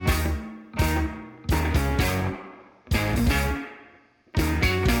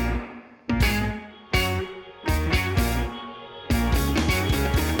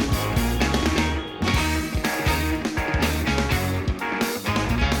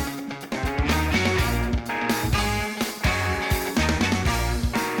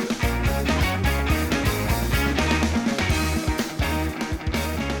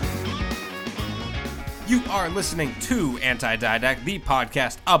listening to Anti-Didact, the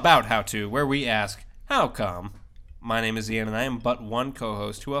podcast about how to, where we ask, how come? My name is Ian, and I am but one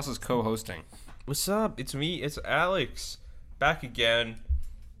co-host. Who else is co-hosting? What's up? It's me. It's Alex. Back again.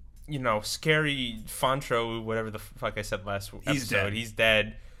 You know, scary Foncho, whatever the fuck I said last episode. He's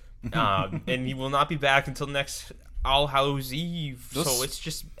dead. And he will not be back until next All Hallows Eve. So it's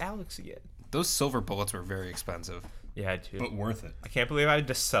just Alex again. Those silver bullets were very expensive. Yeah, dude. But worth it. I can't believe I had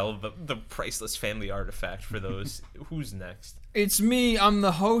to sell the priceless family artifact for those. Who's next? It's me. I'm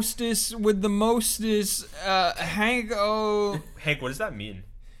the hostess with the mostest. Hank. Oh. Hank, what does that mean?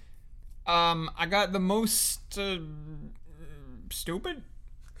 I got the most. Stupid.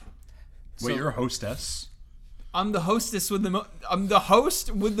 Wait, you're a hostess? I'm the hostess with the I'm the host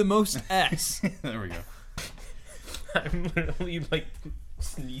with the most S. There we go. I'm literally like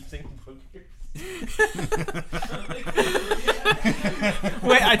sneezing boogers.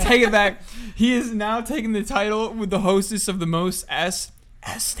 Wait, I take it back. He is now taking the title with the hostess of the most S.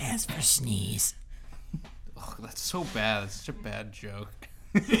 S stands for sneeze. Oh, that's so bad. That's such a bad joke.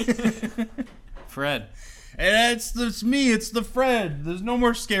 Fred. And it's me. It's the Fred. There's no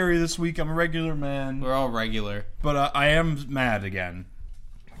more scary this week. I'm a regular man. We're all regular. But I am mad again.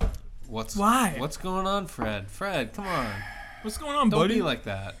 Why? What's going on, Fred? Fred, come on. What's going on, Don't buddy? be like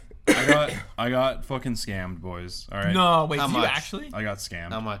that. I got fucking scammed, boys. All right. No, wait. How Did you much? actually? I got scammed.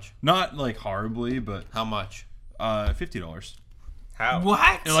 How much? Not like horribly, but How much? $50. How?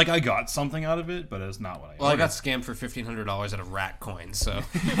 What? And, like I got something out of it, but it's not what I. Well, I ordered. got scammed for $1,500 out of rat coins, so.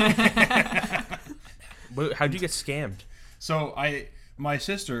 How'd you get scammed? So my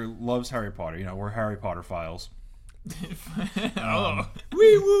sister loves Harry Potter. You know, we're Harry Potter files.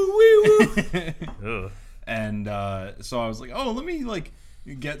 Wee woo, wee woo. Ugh. And so I was like, oh, let me like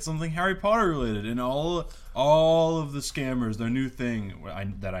get something Harry Potter related. And all of the scammers, their new thing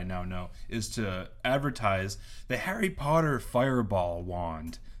that I now know is to advertise the Harry Potter Fireball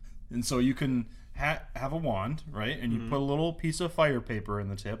wand. And so you can have a wand, right? And you put a little piece of fire paper in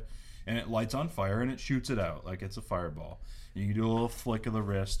the tip, and it lights on fire and it shoots it out like it's a fireball. And you can do a little flick of the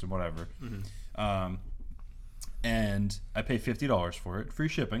wrist and whatever. And I pay $50 for it, free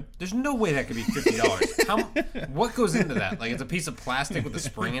shipping. There's no way that could be $50. What goes into that? Like, it's a piece of plastic with a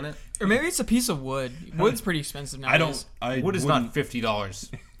spring in it? Or maybe it's a piece of wood. Wood's pretty expensive nowadays. Wood is not $50.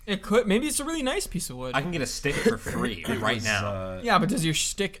 It could. Maybe it's a really nice piece of wood. I can get a stick for free right now. Yeah, but does your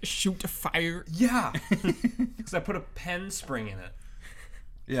stick shoot fire? Yeah. Because I put a pen spring in it.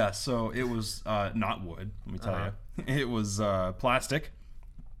 Yeah, so it was not wood, let me tell you. It was plastic.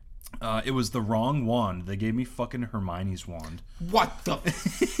 It was the wrong wand. They gave me fucking Hermione's wand. What the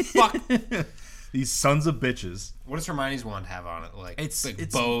fuck? These sons of bitches. What does Hermione's wand have on it? Like, It's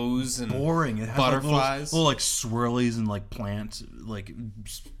bows and boring. It has butterflies? Like little like swirlies and like plant like.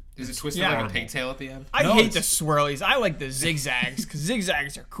 Is it twisted Yeah. like a pigtail at the end? I No, hate the it's- swirlies. I like the zigzags because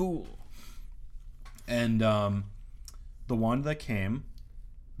zigzags are cool. And the wand that came,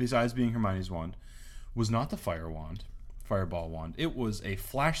 besides being Hermione's wand, was not the fireball wand. It was a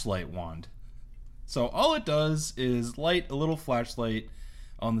flashlight wand. So all it does is light a little flashlight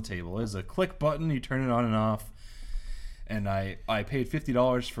on the table. There's a click button, you turn it on and off. And I paid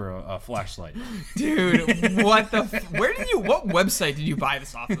 $50 for a flashlight. Dude, what the? What website did you buy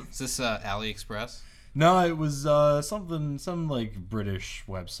this off of? Is this AliExpress? No, it was some like British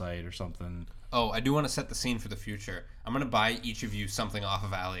website or something. Oh, I do want to set the scene for the future. I'm going to buy each of you something off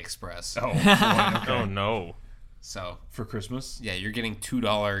of AliExpress. Oh, boy, okay. Oh no. So, For Christmas? yeah, you're getting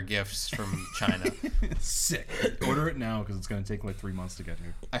 $2 gifts from China. Sick. Order it now because it's going to take like 3 months to get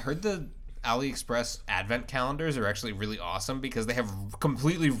here. I heard the AliExpress advent calendars are actually really awesome because they have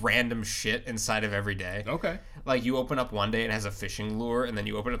completely random shit inside of every day. Okay. Like, you open up one day and it has a fishing lure, and then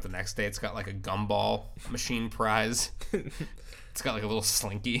you open up the next day, it's got like a gumball machine prize. It's got like a little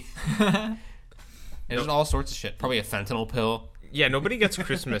slinky. And there's all sorts of shit. Probably a fentanyl pill. Yeah, nobody gets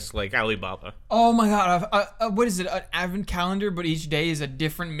Christmas like Alibaba. Oh my god! What is it? An advent calendar, but each day is a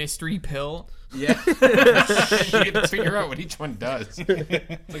different mystery pill. Yeah. You get to figure out what each one does.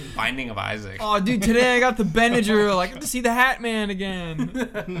 It's like Binding of Isaac. Oh, dude! Today I got the Benadryl. I get to see the Hat Man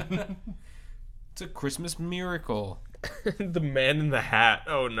again. It's a Christmas miracle. The man in the hat.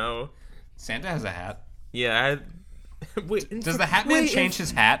 Oh no. Santa has a hat. Yeah. Wait. Does the Hat Man change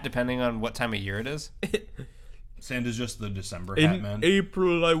his hat depending on what time of year it is? Santa's just the December hat In man.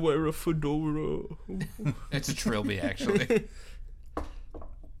 April, I wear a fedora. It's a trilby, actually.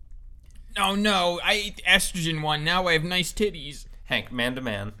 Oh no! I ate the estrogen one. Now I have nice titties. Hank, man to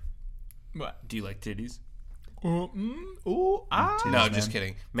man, What? do you like titties? Oh, No, man. just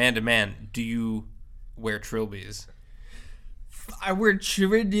kidding. Man to man, do you wear trilbies? I wear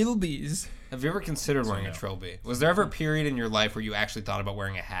chiridilbies. Have you ever considered wearing a trilby? Was there ever a period in your life where you actually thought about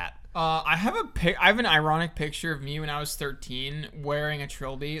wearing a hat? I have an ironic picture of me when I was 13 wearing a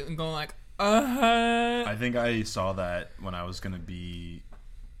trilby and going like, I think I saw that when I was gonna be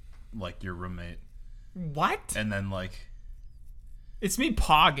like your roommate, what? and then like It's me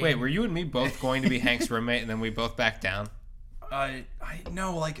pogging. Wait, were you and me both going to be Hank's roommate and then we both backed down? I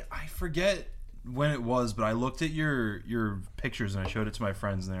know, like I forget when it was, but I looked at your pictures and I showed it to my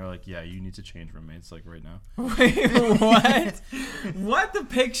friends and they were like, "Yeah, you need to change roommates like right now." Wait, what? What the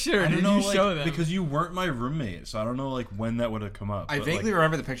picture I don't did know, you like, show them? because you weren't my roommate, so I don't know like when that would have come up. I but, vaguely like,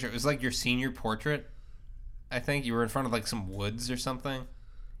 remember the picture. It was like your senior portrait. I think you were in front of like some woods or something.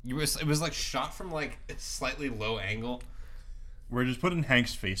 It was like shot from like a slightly low angle. we're just putting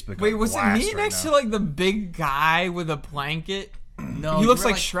Hank's Facebook. Wait, on was it blast me right next now. to like the big guy with a blanket? No, He you looks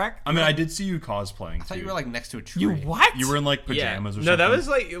were, like Shrek. I mean, I did see you cosplaying. I thought too. you were like next to a tree. You what? You were in like pajamas or No, something. that was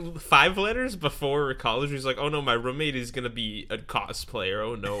like 5 letters before college. He's like, oh no, my roommate is gonna be a cosplayer.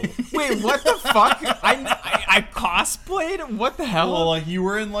 Oh no. Wait, what the fuck? I cosplayed? What the hell? Well, like you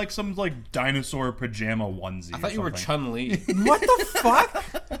were in like some like dinosaur pajama onesie. I thought you were Chun-Li. What the fuck?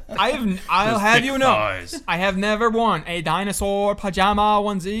 I'll have you know, thighs. I have never worn a dinosaur pajama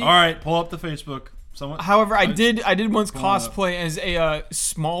onesie. All right, pull up the Facebook. Someone. However, I did once Pull it up. cosplay as a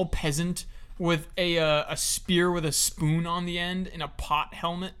small peasant with a spear with a spoon on the end and a pot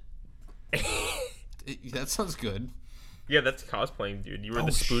helmet. That sounds good. Yeah, that's cosplaying, dude. You were Oh,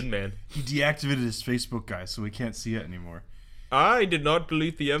 the spoon man. He deactivated his Facebook, guys, so we can't see it anymore. I did not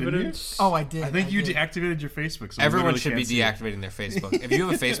delete the you? evidence. Oh, I did. I think you did. deactivated your Facebook. So we Everyone literally should be can't see it. deactivating their Facebook. If you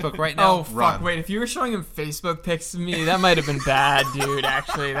have a Facebook right now, Oh fuck! run. Wait, if you were showing him Facebook pics of me, that might have been bad, dude.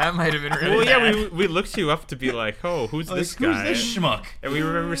 Actually, that might have been really Well, bad. yeah, we looked you up to be like, oh, who's Like, this guy? Who's this schmuck? And we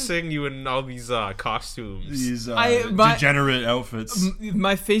remember seeing you in all these costumes. These my- degenerate outfits.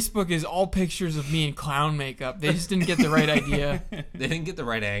 My Facebook is all pictures of me in clown makeup. They just didn't get the right idea. They didn't get the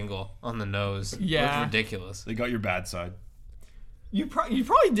right angle on the nose. Yeah. It looked ridiculous. They got your bad side. You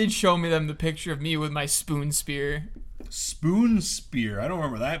probably did show me them the picture of me with my spoon spear. Spoon spear. I don't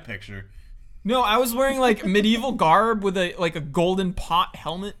remember that picture. No, I was wearing like medieval garb with a golden pot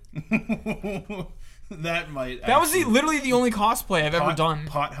helmet. That might. That was actually- literally the only cosplay I've ever done.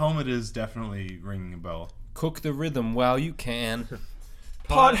 Pot helmet is definitely ringing a bell. Cook the rhythm while you can.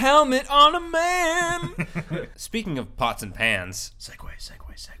 Pot helmet on a man. Speaking of pots and pans, Segue.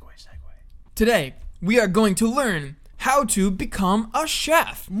 Today, we are going to learn how to become a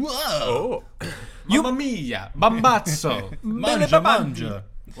chef. Whoa! Oh. Mamma mia, bambazzo. Manja.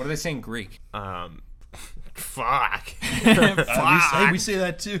 What do they say in Greek? Fuck. Hey, we say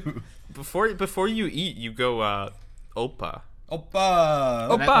that too. Before you eat, you go opa. Opa. Opa.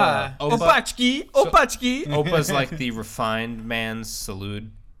 Opa. Opachki. Opachki. Opa's like the refined man's salute.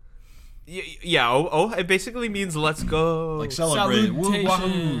 Yeah, it basically means let's go. Like celebrate. Woo,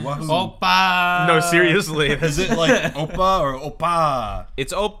 Salutation. wahoo, wahoo. Opa! No, seriously. Is it like opa or opa?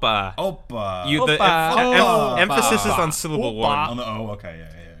 It's opa. Opa. The Opa. Opa. emphasis is on syllable Opa. one. On the O. Okay.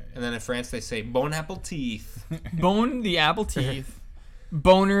 Yeah. And then in France they say bon apple teeth. Bone the apple teeth.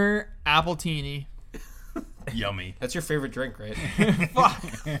 Boner apple teeny. Yummy. That's your favorite drink, right? Fuck.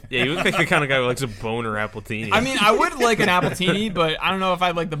 Yeah, you look like the kind of guy who likes a boner appletini. I mean, I would like an apple teeny, but I don't know if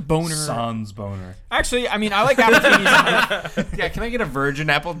I'd like the boner. Sans boner. Actually, I mean, I like apple teenies. Yeah, can I get a virgin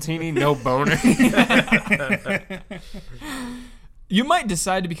apple teeny, no boner? You might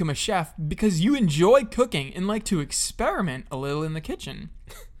decide to become a chef because you enjoy cooking and like to experiment a little in the kitchen.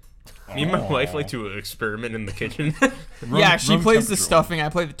 Me and my wife like to experiment in the kitchen. Yeah, she room plays the temperature. stuffing, I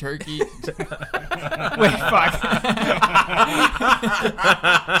play the turkey. Wait, fuck.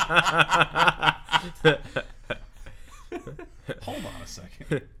 Hold on a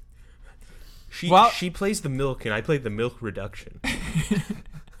second. She plays the milk and I play the milk reduction.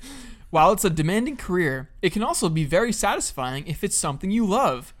 While it's a demanding career, it can also be very satisfying if it's something you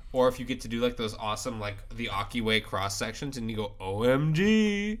love. Or if you get to do like those awesome like the Aki way cross sections and you go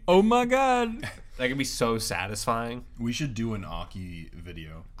OMG. Oh my god. That could be so satisfying. We should do an Aki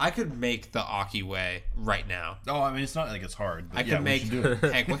video. I could make the Aki way right now. Oh, I mean, it's not like it's hard. But I yeah, could we make should do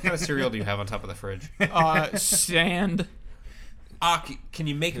it. Hank, what kind of cereal do you have on top of the fridge? Sand. Aki, can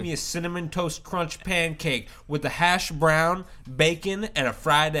you make me a cinnamon toast crunch pancake with the hash brown, bacon, and a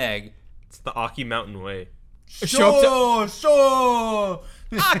fried egg? It's the Aki Mountain Way. Sure.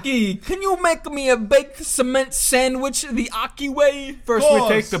 Aki, can you make me a baked cement sandwich the Aki way? First we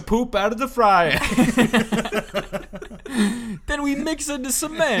take the poop out of the fryer. Then we mix it to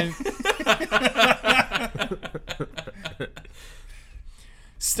cement.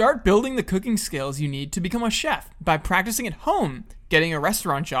 Start building the cooking skills you need to become a chef by practicing at home, getting a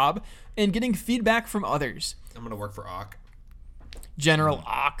restaurant job, and getting feedback from others. I'm gonna work for Ock. General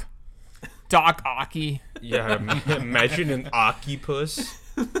Ock. Doc Ocky. Yeah, imagine an octopus.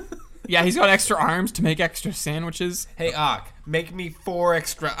 Yeah, he's got extra arms to make extra sandwiches. Hey Ock, make me 4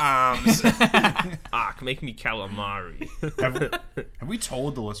 extra arms. Ock, make me calamari. Have we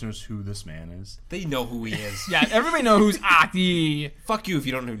told the listeners who this man is? They know who he is. Yeah, everybody know who's Ocky. Fuck you if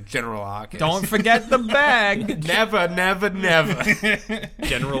you don't know who General Ock is. Don't forget the bag. Never, never, never.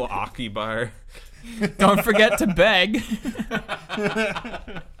 General Akibar. Don't forget to beg.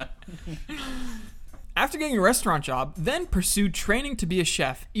 After getting a restaurant job, then pursued training to be a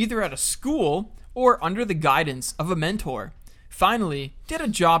chef, either at a school or under the guidance of a mentor. Finally, did a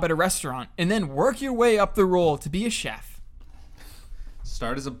job at a restaurant, and then work your way up the role to be a chef.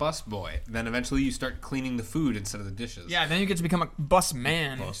 Start as a busboy, then eventually you start cleaning the food instead of the dishes. Yeah, then you get to become a bus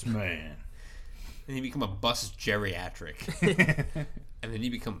man. Boss man. And you become a bus geriatric. And then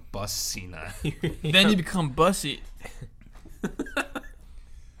you become bus senile. Then you become bussy.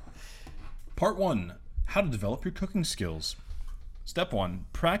 Part 1. How to develop your cooking skills. Step 1.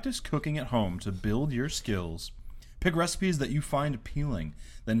 Practice cooking at home to build your skills. Pick recipes that you find appealing,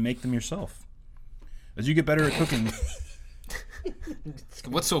 then make them yourself. As you get better at cooking...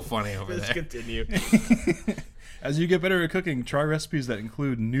 What's so funny over Let's there? continue. As you get better at cooking, try recipes that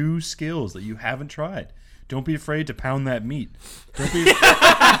include new skills that you haven't tried. Don't be afraid to pound that meat. Don't be...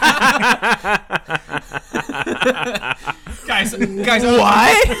 Guys,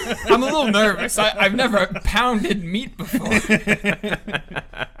 what? I'm a little nervous. I've never pounded meat before.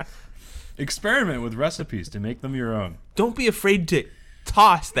 Experiment with recipes to make them your own. Don't be afraid to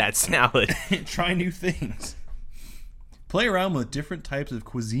toss that salad. Try new things. Play around with different types of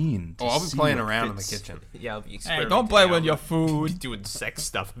cuisine. to Oh, I'll be see playing what around fits. in the kitchen. Yeah, I'll be Hey, experimenting. don't play with your I'll be food. doing sex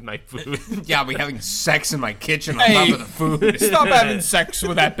stuff with my food. Yeah, I'll be having sex in my kitchen on Hey. top of the food. Stop having sex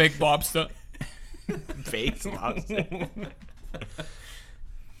with that big lobster. Fake lobster.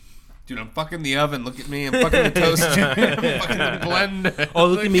 Dude, I'm fucking the oven. Look at me. I'm fucking the toaster. I'm fucking the blender. Oh,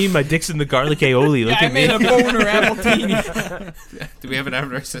 look at me. My dick's in the garlic aioli. Look I at me. made a boner Appletini. Do we have it out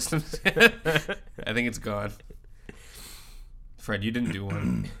of our systems yet? I think it's gone. Fred, you didn't do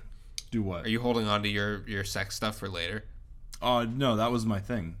one. Do what? Are you holding on to your sex stuff for later? No, that was my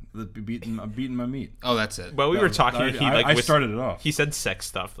thing. I'm beating my meat. Oh, that's it. Well, we were talking. I started it off. He said sex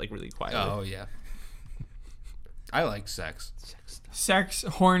stuff like really quietly. Oh, yeah. I like sex. Sex,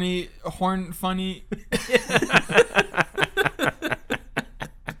 horny, horn, funny.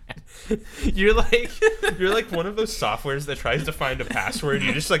 You're like one of those softwares that tries to find a password.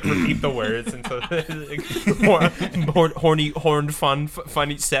 You just like repeat the words until like, horny, horned,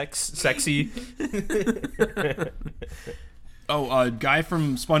 funny, sexy. Oh, a guy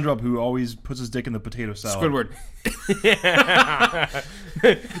from SpongeBob who always puts his dick in the potato salad. Squidward.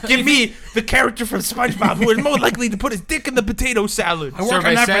 Give me the character from SpongeBob who is more likely to put his dick in the potato salad. I work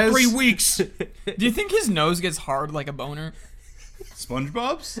on that for 3 weeks. Do you think his nose gets hard like a boner?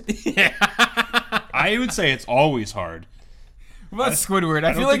 SpongeBob's? Yeah. I would say it's always hard. What about Squidward?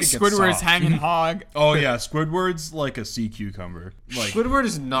 I feel don't like think it gets Squidward's soft. hanging hog. Oh yeah, Squidward's like a sea cucumber. Like Squidward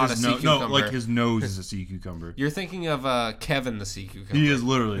is not a his sea cucumber. no, like his nose is a sea cucumber. You're thinking of Kevin the sea cucumber. He is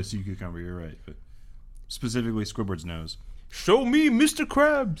literally a sea cucumber. You're right, but specifically Squidward's nose. Show me Mr.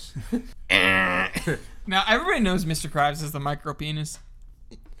 Krabs. Now, everybody knows Mr. Krabs is the micro penis.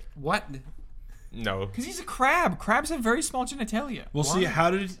 What? No. Because he's a crab. Crabs have very small genitalia. Well, see, how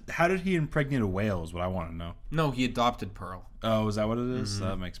did he impregnate a whale is what I want to know. No, he adopted Pearl. Oh, is that what it is?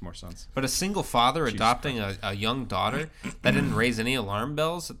 That makes more sense. But a single father adopting a young daughter that didn't raise any alarm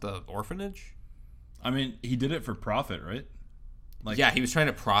bells at the orphanage? I mean, he did it for profit, right? Like, Yeah, he was trying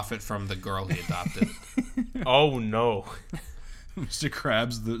to profit from the girl he adopted. Oh no. Mr.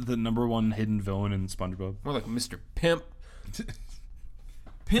 Krabs, the number one hidden villain in SpongeBob. More like Mr. Pimp.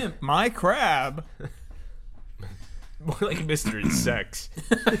 Pimp my crab. More like Mr. Sex.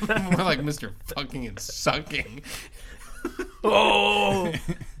 More like Mr. Fucking and Sucking. Oh.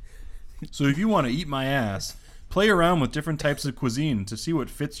 So if you want to eat my ass, play around with different types of cuisine to see what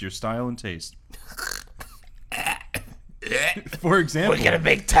fits your style and taste. For example, We're gonna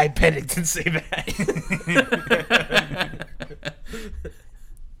make Ty Pennington say that.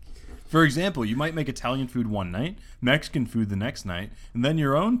 For example, you might make Italian food one night, Mexican food the next night, and then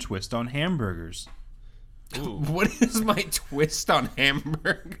your own twist on hamburgers. What is my twist on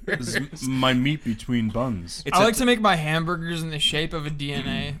hamburgers? This is my meat between buns. It's I a- like to make my hamburgers in the shape of a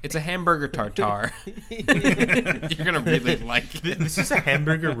DNA. It's a hamburger tartare. You're gonna really like it. This is a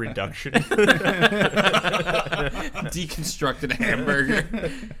hamburger reduction. Deconstructed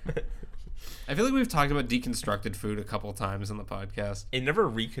hamburger. I feel like we've talked about deconstructed food a couple times in the podcast. It never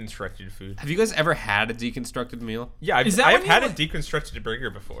reconstructed food. Have you guys ever had a deconstructed meal? Yeah, Is that I've when had you, a deconstructed burger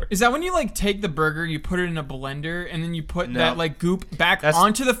before. Is that when you like take the burger, you put it in a blender, and then you put No. that like goop back That's-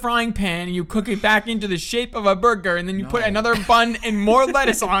 onto the frying pan, and you cook it back into the shape of a burger, and then you put another bun and more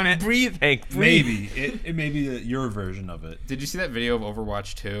lettuce on it? Breathe, Hank. Breathe. Maybe it may be your version of it. Did you see that video of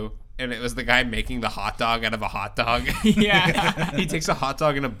Overwatch 2? And it was the guy making the hot dog out of a hot dog. Yeah. He takes a hot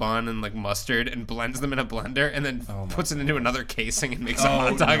dog and a bun and like mustard and blends them in a blender and then Oh my puts it into another casing and makes a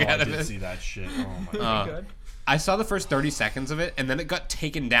hot dog no, out I of did it. see that shit. Oh my god. God. I saw the first 30 seconds of it and then it got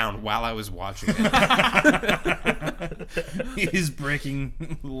taken down while I was watching it. He's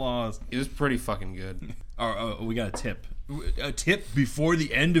breaking laws. It was pretty fucking good. We got a tip. A tip before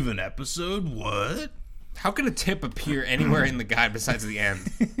the end of an episode? What? How could a tip appear anywhere in the guide besides the end?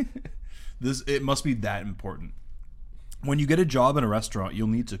 It must be that important. When you get a job in a restaurant, you'll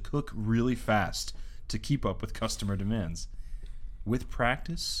need to cook really fast to keep up with customer demands. With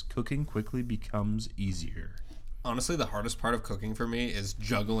practice, cooking quickly becomes easier. Honestly, the hardest part of cooking for me is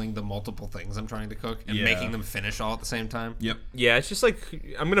juggling the multiple things I'm trying to cook and Yeah. making them finish all at the same time. Yep. Yeah, it's just like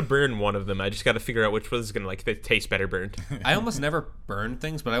I'm gonna burn one of them. I just got to figure out which one's gonna like taste better burned. I almost never burn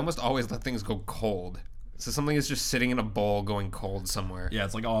things, but I almost always let things go cold. So something is just sitting in a bowl going cold somewhere. Yeah,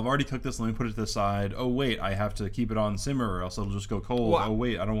 it's like, oh, I've already cooked this. Let me put it to the side. Oh, wait, I have to keep it on simmer or else it'll just go cold. Well, oh,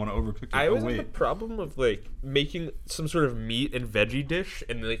 wait, I don't want to overcook it. I oh, always have the wait. problem of like making some sort of meat and veggie dish,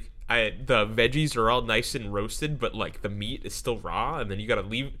 and like the veggies are all nice and roasted, but like the meat is still raw, and then you gotta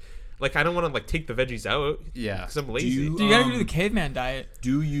leave. Like I don't want to like take the veggies out. Yeah. because I'm lazy. you- You gotta do the caveman diet.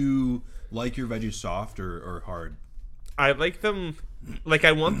 Do you like your veggies soft or hard? I like them, like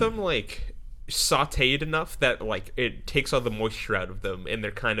I want them like sautéed enough that like it takes all the moisture out of them, and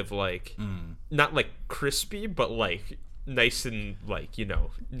they're kind of like not like crispy, but like nice and like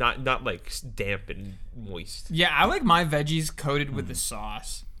not like damp and moist. Yeah, I like my veggies coated with the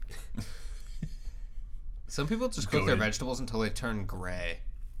sauce. Some people just cook their Goated. vegetables until they turn gray.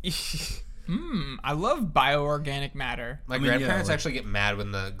 I love bioorganic matter. My mean, yeah, grandparents like- actually get mad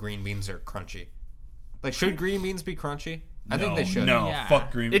when the green beans are crunchy. Like, should green beans be crunchy? I think they should. No, Yeah.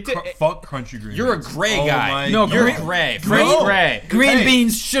 fuck green. It- Fuck crunchy green. You're a beans. gray Oh guy. my No, God. You're green- gray. green- Fred's gray. Green Hey,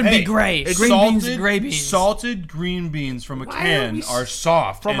 beans should hey, be gray. it's Green salted, beans, gray beans. Salted green beans from a are can we are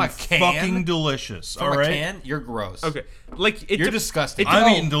soft from and a can? fucking delicious. From all a right. can, you're gross. Okay, like You're disgusting. I'm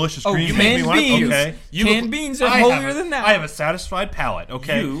Oh, eating delicious oh, green you beans. made me want beans. beans. Okay. You Canned look- beans are I holier have a- than that. I have a satisfied palate.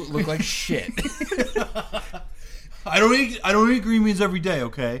 Okay. You look like shit. I don't eat green beans every day.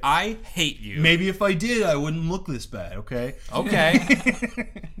 Okay. I hate you. Maybe if I did, I wouldn't look this bad. Okay. Okay.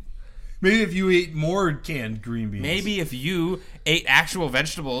 Maybe if you ate more canned green beans. Maybe if you ate actual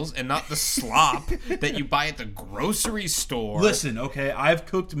vegetables and not the slop that you buy at the grocery store. Listen, okay, I've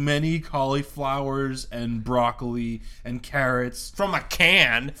cooked many cauliflowers and broccoli and carrots From a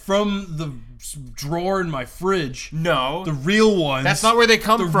can. from the drawer in my fridge. No. The real ones. That's not where they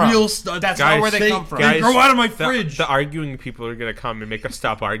come the from. real stuff. That's not where they come from. They grow out of my the- fridge. The arguing people are gonna come and make us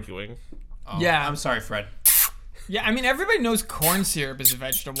stop arguing. Oh, Yeah. I'm sorry, Fred. Yeah, I mean, everybody knows corn syrup is a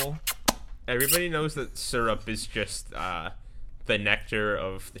vegetable. Everybody knows that syrup is just the nectar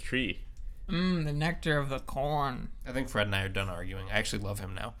of the tree. The nectar of the corn. I think Fred and I are done arguing. I actually love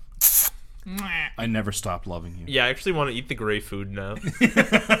him now. Mwah. I never stopped loving you. Yeah, I actually want to eat the gray food now.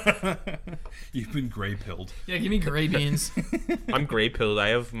 You've been gray pilled. Yeah, give me gray beans. I'm gray pilled. I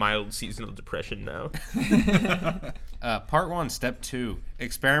have mild seasonal depression now. Part 1, Step 2.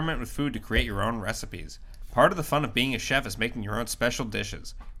 Experiment with food to create your own recipes. Part of the fun of being a chef is making your own special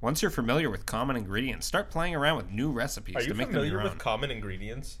dishes. Once you're familiar with common ingredients, start playing around with new recipes Are to you make them familiar your with own. common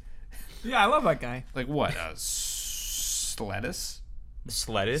ingredients? Yeah, I love that guy. Like what? Lettuce? Sledis?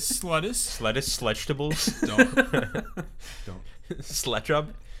 Sluttus. Sledis, sledgetables? Don't. Sletchup?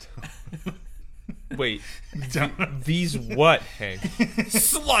 Wait, these what, Hank?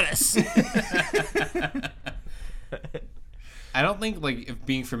 Sluttus. I don't think like if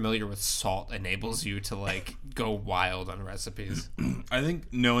being familiar with salt enables you to like go wild on recipes. I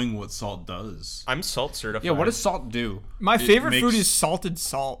think knowing what salt does. I'm salt certified. Yeah, what does salt do? My favorite food makes- is salted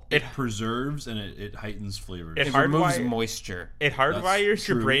salt. It preserves and it heightens flavors. It It removes hardwire- moisture. It hardwires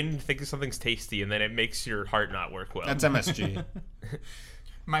your true. brain to think something's tasty, and then it makes your heart not work well. That's MSG.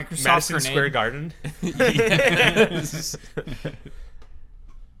 Microsoft Madison grenade. Square Garden. Yes.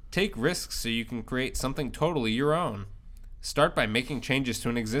 Take risks so you can create something totally your own. Start by making changes to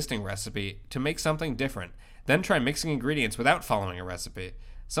an existing recipe to make something different. Then try mixing ingredients without following a recipe.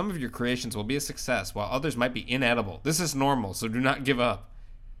 Some of your creations will be a success, while others might be inedible. This is normal, so do not give up.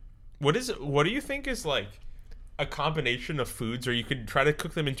 What do you think is like a combination of foods, or you could try to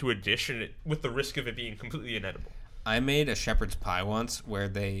cook them into a dish with the risk of it being completely inedible. I made a shepherd's pie once where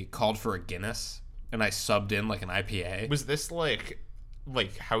they called for a Guinness, and I subbed in like an IPA. Was this like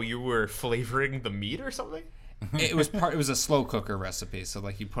how you were flavoring the meat or something? It was a slow cooker recipe, so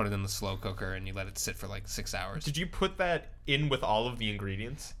like you put it in the slow cooker and you let it sit for like 6 hours. Did you put that in with all of the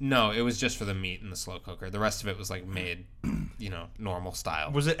ingredients? No, it was just for the meat in the slow cooker. The rest of it was like made, normal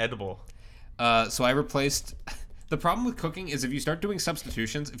style. Was it edible? So I replaced. The problem with cooking is if you start doing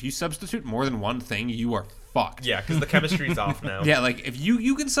substitutions, if you substitute more than one thing, you are fucked. Yeah, because the chemistry's off now. Yeah, like if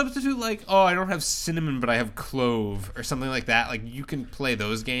you can substitute like, oh, I don't have cinnamon, but I have clove or something like that. Like you can play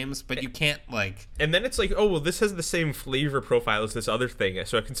those games, but you can't like. And then it's like, oh well, this has the same flavor profile as this other thing,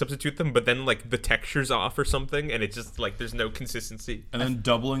 so I can substitute them. But then like the texture's off or something, and it just like there's no consistency. And then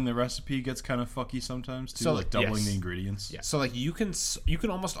doubling the recipe gets kind of fucky sometimes too. So, like doubling yes. the ingredients. Yeah. So like you can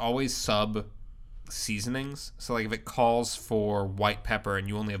almost always sub seasonings. So like if it calls for white pepper and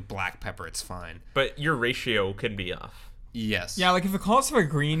you only have black pepper, it's fine. But your ratio can be off. Yes. Yeah, like if it calls for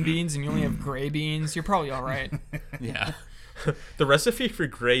green beans and you only have gray beans, you're probably all right. Yeah. The recipe for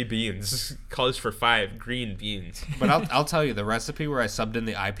gray beans calls for 5 green beans. But I'll tell you, the recipe where I subbed in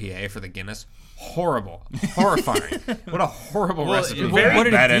the IPA for the Guinness, horrible, horrifying. What a horrible recipe. What did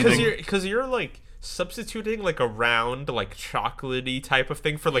it Bad do? ending. Because you're like substituting like a round like chocolatey type of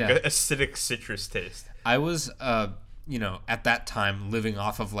thing for like Yeah. a acidic citrus taste. I was, at that time living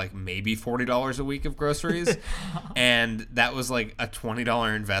off of like maybe $40 a week of groceries, and that was like a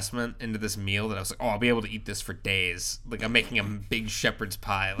 $20 investment into this meal that I was like, oh, I'll be able to eat this for days. Like I'm making a big shepherd's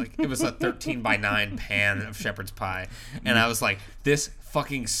pie. Like it was a 13x9 pan of shepherd's pie, and I was like, this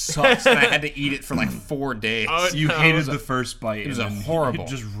fucking sucks, and I had to eat it for like 4 days. Oh, You no. hated the first bite. It was and then horrible. It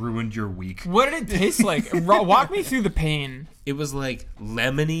just ruined your week. What did it taste like? Walk me through the pain. It was like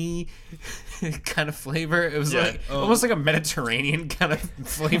lemony kind of flavor. It was Yeah. like almost like a Mediterranean kind of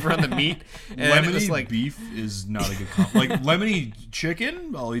flavor on the meat. And Lemony it was like beef is not a good like lemony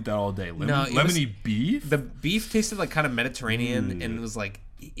chicken, I'll eat that all day. No, it was- Lemony beef? the beef tasted like kind of Mediterranean, and it was like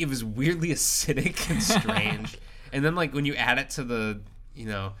it was weirdly acidic and strange. And then like when you add it to the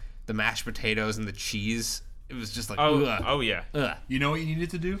the mashed potatoes and the cheese, it was just like ugh, Oh yeah. ugh. You know what you needed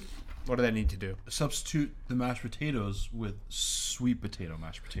to do? What did I need to do? Substitute the mashed potatoes with sweet potato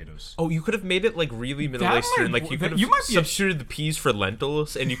mashed potatoes. Oh, you could have made it like really Middle That Eastern. might- Like you that- could have you might be a- substituted the peas for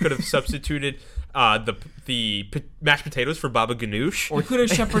lentils, and you could have substituted the mashed potatoes for baba ganoush. Or could have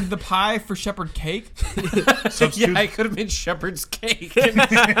shepherded the pie for shepherd cake. Substitute, Yeah, I could have made shepherd's cake. This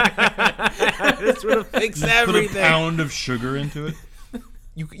would have fixed put a everything. pound of sugar into it.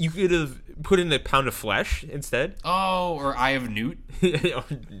 You could have put in a pound of flesh instead. Oh, or Eye of Newt.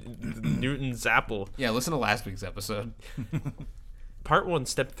 Newton's apple. Yeah, listen to last week's episode. Part 1,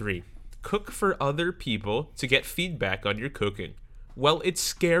 Step 3. Cook for other people to get feedback on your cooking. Well, it's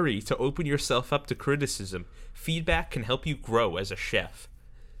scary to open yourself up to criticism. Feedback can help you grow as a chef.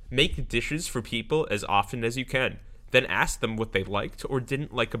 Make dishes for people as often as you can. Then ask them what they liked or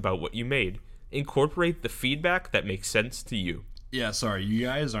didn't like about what you made. Incorporate the feedback that makes sense to you. Yeah, sorry, you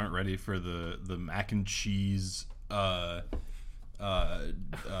guys aren't ready for the mac and cheese,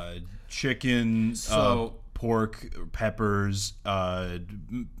 chicken, So- pork, peppers, pancakes,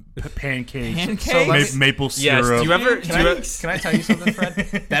 Pancakes? maple Yes, syrup. do you ever... Can I tell you something, Fred?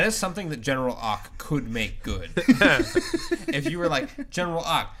 That is something that General Ock could make good. If you were like, General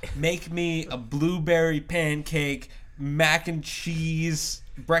Ock, make me a blueberry pancake, mac and cheese,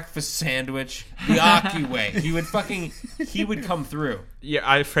 breakfast sandwich, the Aki way. He would come through.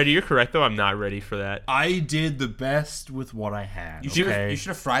 Yeah, Freddie, you're correct, though. I'm not ready for that. I did the best with what I had. You should okay?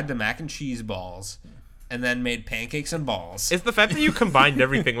 have fried the mac and cheese balls, and then made pancakes and balls. It's the fact that you combined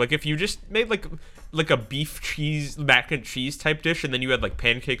everything. Like, if you just made, like a beef cheese, mac and cheese type dish, and then you had, like,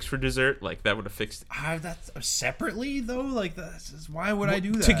 pancakes for dessert, like, that would have fixed it. That's separately though. Like that's why would I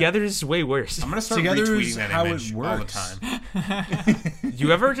do that? Together is way worse. I'm gonna start Together retweeting is that how it image all the works. time. Do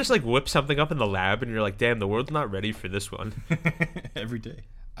you ever just, like, whip something up in the lab, and you're like, damn, the world's not ready for this one? every day.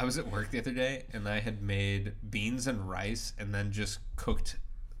 I was at work the other day, and I had made beans and rice, and then just cooked.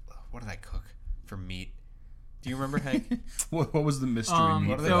 What did I cook for meat? Do you remember, Hank? What was the mystery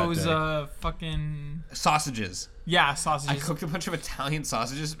meat for that Those day? fucking Sausages. yeah I sausages. cooked a bunch of Italian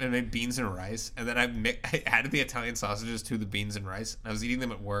sausages and made beans and rice, and then I added the Italian sausages to the beans and rice. And I was eating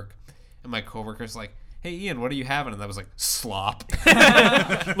them at work, and my coworker's like, hey Ian, what are you having? And I was like, slop.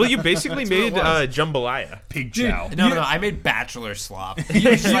 Well, you basically made jambalaya. Pig chow. No, I made bachelor slop.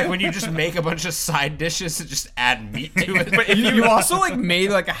 It's like when you just make a bunch of side dishes and just add meat to it. But if You also like made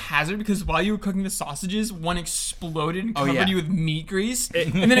like a hazard because while you were cooking the sausages, one exploded and covered you with meat grease,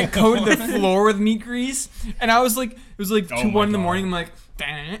 and then it coated the floor with meat grease. And I was like, it was like 2-1 in the morning. I'm like,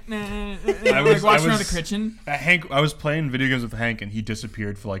 I was watching around the kitchen. Hank, I was playing video games with Hank, and he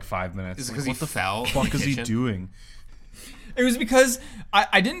disappeared for like 5 minutes. Is it because he fell? What the fuck is he doing? It was because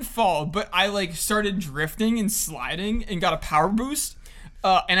I didn't fall, but I like started drifting and sliding and got a power boost.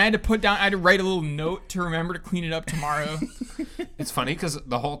 And I had to write a little note to remember to clean it up tomorrow. It's funny because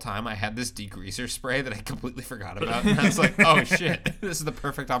the whole time I had this degreaser spray that I completely forgot about. And I was like, oh shit, this is the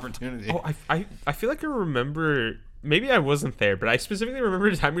perfect opportunity. Oh, I feel like I remember. Maybe I wasn't there, but I specifically remember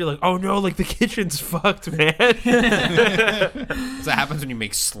a time where you're like, oh no, like the kitchen's fucked, man. So that happens when you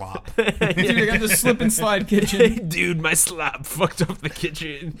make slop. Dude, I got the slip and slide kitchen. Dude, my slop fucked up the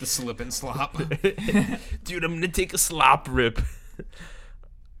kitchen. The slip and slop. Dude, I'm gonna take a slop rip.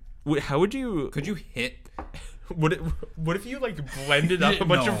 Wait, how would you? Could you hit? What if you like blended up a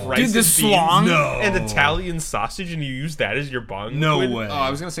bunch of rice Dude, the and slong? beans No. and Italian sausage, and you use that as your bong? No liquid? way. Oh, I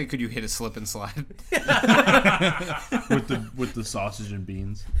was gonna say, could you hit a slip and slide? with the sausage and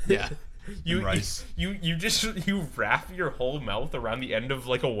beans. Yeah. You rice. You wrap your whole mouth around the end of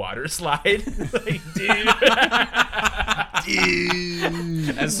like a water slide, like dude.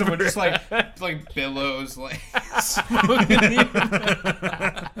 As someone just like billows like smoke in you.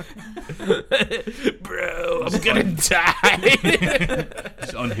 Bro, I'm gonna die.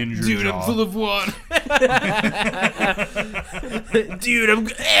 Just unhinge your Dude, jaw. I'm full of water. Dude, I'm.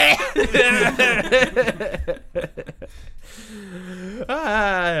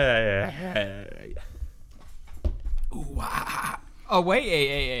 Away,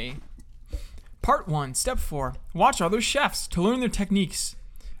 AAA. Part 1, Step 4. Watch other chefs to learn their techniques.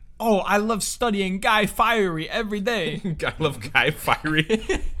 Oh, I love studying Guy Fieri every day. I love Guy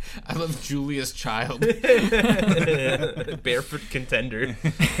Fieri. I love Julia's Child. Barefoot contender.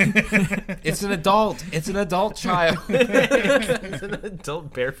 It's an adult. It's an adult child. It's an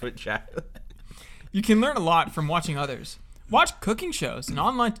adult barefoot child. You can learn a lot from watching others. Watch cooking shows and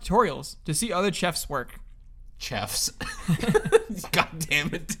online tutorials to see other chefs work. Chefs. God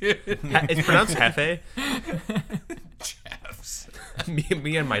damn it, dude. It's pronounced Hefe. Chefs.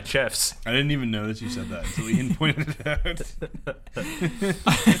 Me and my chefs. I didn't even notice you said that until Ian pointed it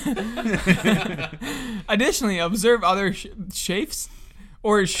out. Additionally, observe other chefs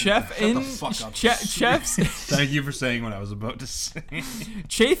or chef Shut in the fuck up. chefs Thank you for saying what I was about to say.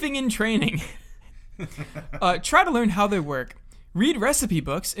 chafing in training. Try to learn how they work. Read recipe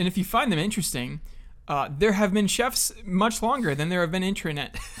books, and if you find them interesting, there have been chefs much longer than there have been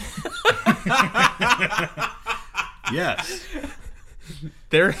internet. Yes.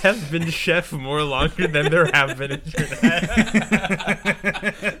 There have been chefs more longer than there have been internet.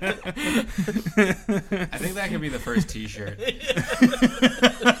 I think that could be the first T-shirt.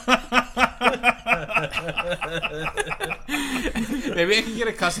 Maybe I can get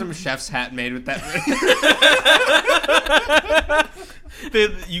a custom chef's hat made with that.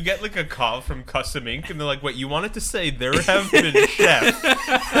 You get like a call from Custom Ink, and they're like, "Wait, you wanted to say there have been chefs?"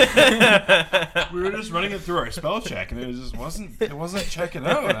 We were just running it through our spell check, and it just wasn't checking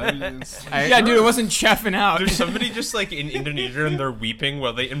out. Yeah, dude, it wasn't chefing out. There's somebody just like in Indonesia, and they're weeping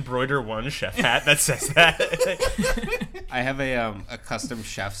while they embroider one chef hat that says that. I have a custom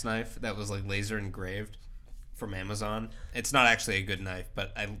chef's knife that was like laser engraved from Amazon. It's not actually a good knife,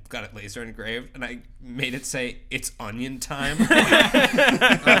 but I got it laser engraved, and I made it say "It's onion time" on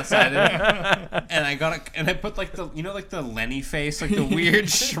the side of it. And I got it, and I put like the the Lenny face, like the weird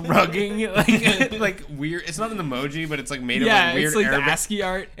shrugging, like weird. It's not an emoji, but it's like made of like weird it's like Arabic. the ASCII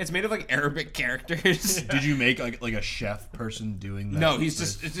art. It's made of like Arabic characters. Did you make like a chef person doing that? No, it's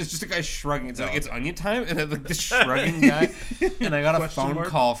just a guy shrugging. It's like "It's onion time," and then like this shrugging guy. And I got a Question phone mark?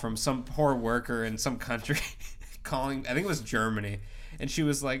 call from some poor worker in some country, calling. I think it was Germany, and she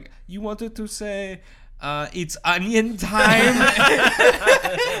was like, "You wanted to say, it's onion time?"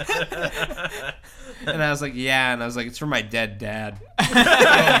 And I was like, "Yeah," and I was like, "It's for my dead dad."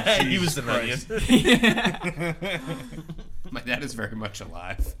 He was an onion. My dad is very much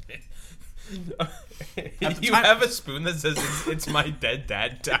alive. You have a spoon that says it's my dead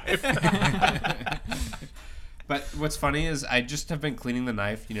dad time. But what's funny is I just have been cleaning the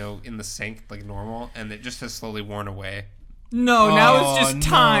knife, in the sink like normal, and it just has slowly worn away. No, now it's just no.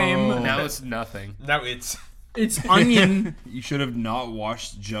 time. Now it's nothing. Now it's It's onion. You should have not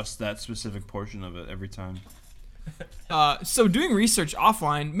washed just that specific portion of it every time. So doing research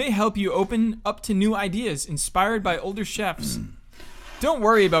offline may help you open up to new ideas inspired by older chefs. Don't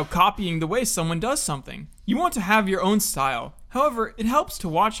worry about copying the way someone does something. You want to have your own style. However, it helps to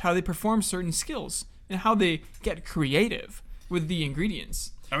watch how they perform certain skills and how they get creative with the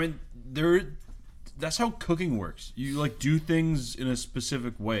ingredients. I mean, that's how cooking works. You like do things in a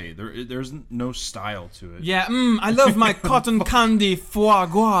specific way. There's no style to it. Yeah, I love my cotton candy foie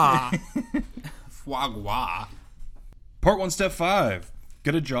gras. Foie gras. Part 1, Step 5.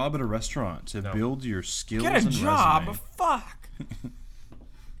 Get a job at a restaurant to build your skills Get a and job. resume. Fuck.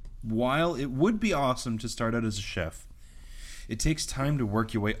 While it would be awesome to start out as a chef, it takes time to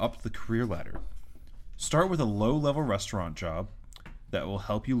work your way up the career ladder. Start with a low-level restaurant job that will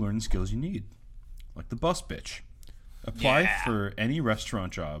help you learn the skills you need, like the bus bitch. Apply for any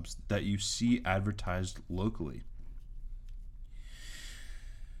restaurant jobs that you see advertised locally.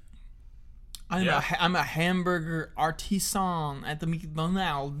 I'm a hamburger artisan at the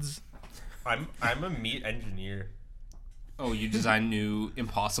McDonald's. I'm a meat engineer. Oh, you design new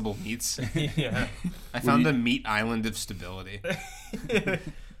impossible meats? Yeah. I found the meat island of stability.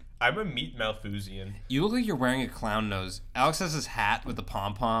 I'm a meat Malthusian. You look like you're wearing a clown nose. Alex has his hat with the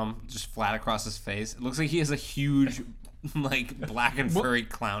pom-pom just flat across his face. It looks like he has a huge, like, black and furry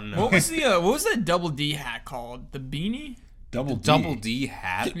clown nose. What was that double D hat called? The beanie? Double D. Double D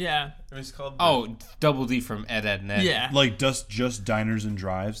hat? Yeah. It was called. Oh, Double D from Ed, Ed, and Ed. Yeah. Like just diners and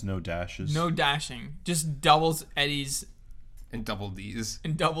drives, no dashes. No dashing. Just doubles, Eddies, And Double D's.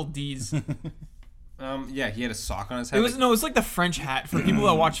 and double D's. Yeah, he had a sock on his head. It was like the French hat for people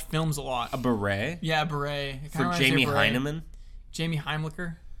that watch films a lot. a beret Yeah, beret. It kinda for reminds me Jamie of beret. Heineman. Jamie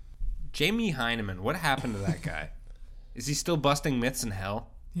Heimlicher. Jamie Heineman. What happened to that guy? Is he still busting myths in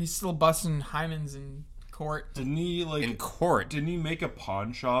hell? He's still busting Hymens in court. Didn't he In court? Didn't he make a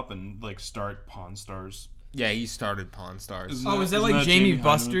pawn shop and like start Pawn Stars? Yeah, he started Pawn Stars. Isn't Oh, is that isn't like Jamie Heineman?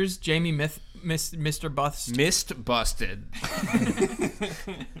 Busters? Jamie Mr. Bust? Missed busted.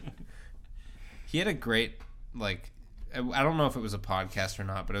 He had a great, like, I don't know if it was a podcast or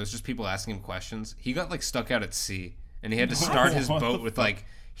not, but it was just people asking him questions. He got like stuck out at sea, and he had to start his What the boat with like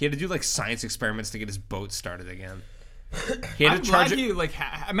he had to do like science experiments to get his boat started again. He had I'm to charge glad it. you like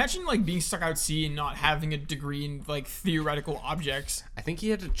imagine like being stuck out at sea and not having a degree in like theoretical objects. I think he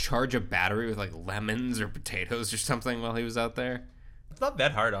had to charge a battery with like lemons or potatoes or something while he was out there. It's not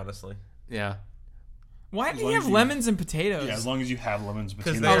that hard, honestly. Yeah. Why do long you as have you- lemons and potatoes? Yeah, as long as you have lemons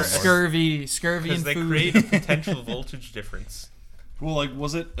between they're- Oh, them. scurvy Because and they food. create a potential voltage difference. Well, like,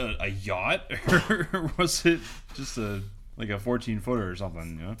 was it a yacht or was it just a 14-footer or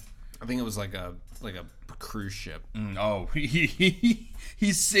something? You know? I think it was like a cruise ship. Oh, he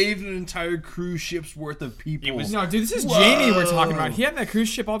saved an entire cruise ship's worth of people. It was- No, dude, this is Jamie we're talking about. He had that cruise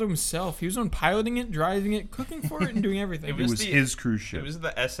ship all to himself. He was on piloting it, driving it, cooking for it, and doing everything. It It was the- his cruise ship. It was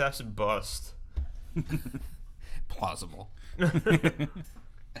the SS Bust. Plausible. I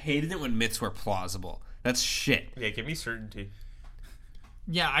hated it when myths were plausible. That's shit. Yeah, give me certainty.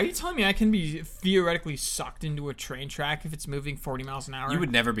 Yeah, are you telling me I can be theoretically sucked into a train track if it's moving 40 miles an hour? You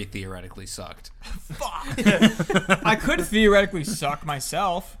would never be theoretically sucked. Fuck. I could theoretically suck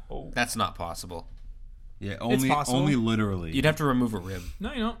myself. That's not possible. Yeah, possible. only literally. You'd have to remove a rib.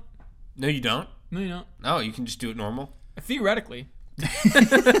 No, you don't. No, you don't. No, you don't. No, you can just do it normal. Theoretically.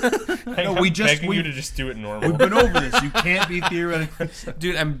 No, we just Begging you to just do it normal. we've been over this. You can't be theoretically.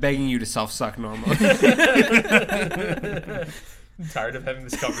 Dude, I'm begging you to self-suck normally. I'm tired of having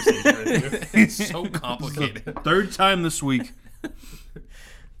this conversation with you. It's so complicated. Third time this week.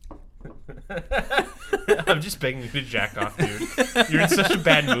 I'm just begging you to jack off, dude. You're in such a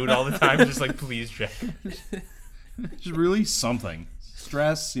bad mood all the time. Just like, please jack. Just really something.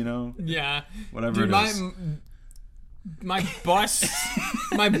 Stress, Yeah. whatever Dude, it is. my bus.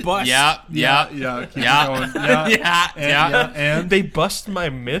 My bus. Yeah. Keep Yeah. going. Yeah. Yeah. And They bust my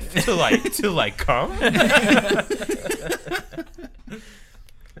myth to come.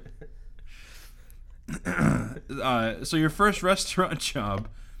 so your first restaurant job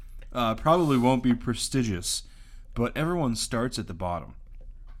probably won't be prestigious, but everyone starts at the bottom.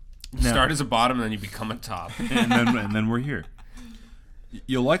 Start as a bottom, and then you become a top. and then we're here.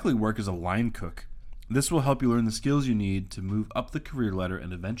 You'll likely work as a line cook. This will help you learn the skills you need to move up the career ladder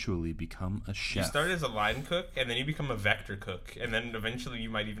and eventually become a You chef. start as a line cook, and then you become a vector cook, and then eventually you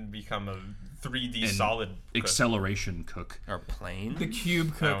might even become a 3D solid cook. Acceleration cook. Or plane. The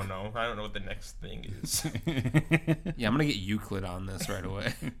cube I cook. don't know. I don't know what the next thing is. Yeah, I'm gonna get Euclid on this right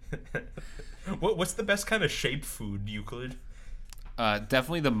away. What's the best kind of shape food, Euclid?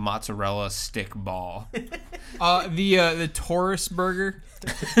 Definitely the mozzarella stick ball. The Taurus burger.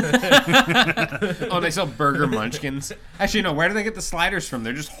 Oh, they sell burger munchkins. Actually, no. Where do they get the sliders from?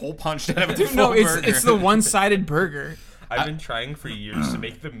 They're just hole punched out of a Dude, full no, burger. it's the one-sided burger. I've been trying for years to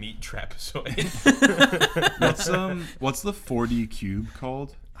make the meat trapezoid. What's the 4D cube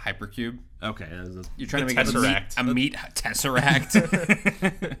called? Hypercube. Okay, You're trying The to make Tesseract. a meat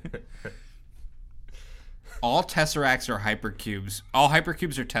tesseract. All tesseracts are hypercubes. All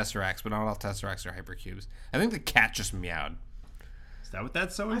hypercubes are tesseracts, but not all tesseracts are hypercubes. I think the cat just meowed. is that what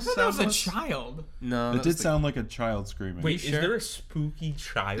that sound I thought that was a child. No, It did sound like a child screaming. Wait, sure? is there a spooky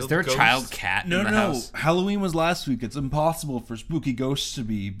child? Is there a ghost? child cat no, in the no. house? Halloween was last week. It's impossible for spooky ghosts to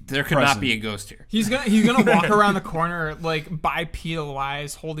be. There could not be a ghost here. He's gonna walk around the corner like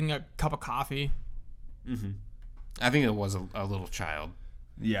bipedal-wise, holding a cup of coffee. I think it was a little child.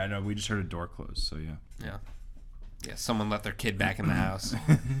 Yeah, no. We just heard a door close. So yeah. Yeah. Yeah, someone let their kid back in the house.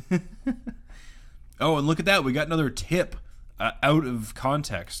 Oh, and look at that. We got another tip out of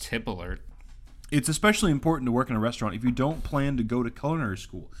context. Tip alert. It's especially important to work in a restaurant if you don't plan to go to culinary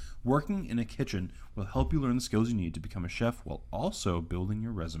school. Working in a kitchen will help you learn the skills you need to become a chef while also building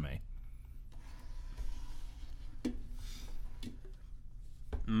your resume.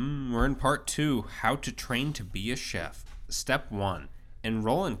 We're in part 2, how to train to be a chef. Step 1,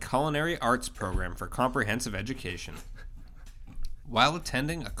 enroll in culinary arts program for comprehensive education. While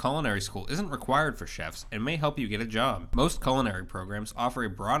attending a culinary school isn't required for chefs, it may help you get a job. Most culinary programs offer a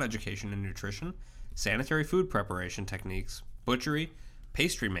broad education in nutrition, sanitary food preparation techniques, butchery,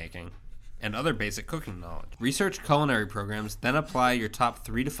 pastry making, and other basic cooking knowledge. Research culinary programs, then apply your top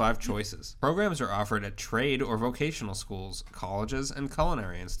 3 to 5 choices. Programs are offered at trade or vocational schools, colleges, and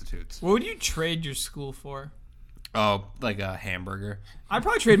culinary institutes. What would you trade your school for? Oh, like a hamburger. I'd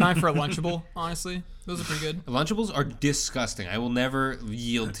probably trade mine for a Lunchable, honestly. Those are pretty good. Lunchables are disgusting. I will never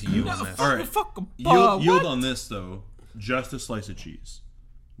yield to you on this. All right. Fuck, Yield what? on this, though. Just a slice of cheese.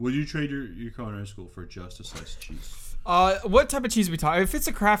 Would you trade your culinary school for just a slice of cheese? What type of cheese are we talking? If it's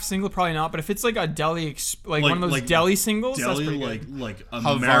a craft single, probably not. But if it's like a deli, one of those deli singles, that's Deli, pretty good. like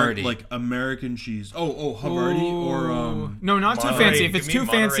Havarti. like American cheese. Oh, Havarti or No, not too Monterey. fancy. If it's Give me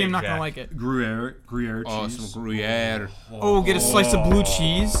too fancy, Monterey I'm not Jack. gonna like it. Gruyere Oh, cheese. some Gruyere. Oh, get a slice of blue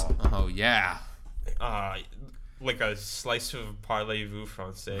cheese. Oh, yeah. Like a slice of parlez-vous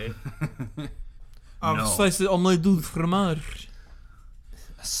français. No. Slice of omelette du fromage.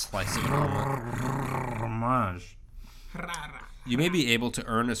 A slice of omelet. Fromage. You may be able to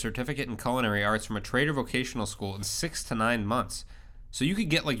earn a certificate in culinary arts from a trade or vocational school in 6 to 9 months. So you could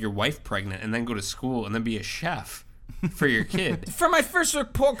get like your wife pregnant and then go to school and then be a chef for your kid. For my first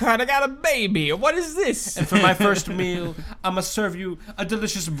report card, I got a baby. What is this? And for my first meal, I'm going to serve you a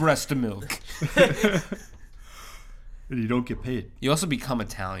delicious breast milk. And you don't get paid. You also become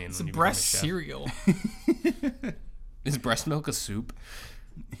Italian It's when a you breast become a chef. cereal. Is breast milk a soup?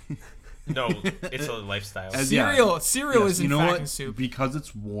 No, it's a lifestyle. Cereal Yes, is you in know fact what? a soup. Because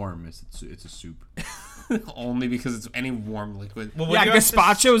it's warm, it's a soup. Only because it's any warm liquid. Well, when Yeah, you have to-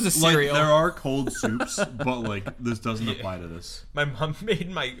 gazpacho is a Like cereal. there are cold soups, but like this doesn't apply to this. My mom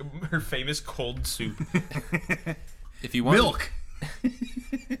made her famous cold soup. If you want Milk.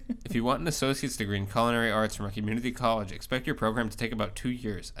 If you want an associate's degree in culinary arts from a community college, expect your program to take about 2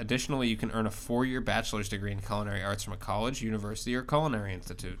 years. Additionally, you can earn a 4-year bachelor's degree in culinary arts from a college, university, or culinary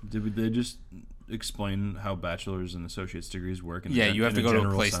institute. Did they just explain how bachelor's and associate's degrees work? Yeah, you have to go to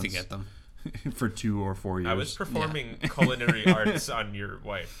a place to sense? get them. For 2 or 4 years. I was performing culinary arts on your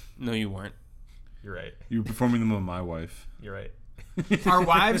wife. No, you weren't. You're right. You were performing them on my wife. You're right. Our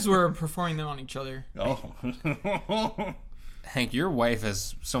wives were performing them on each other. Oh. Hank, your wife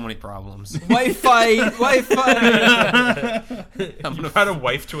has so many problems. Wi-Fi. I'm You gonna brought a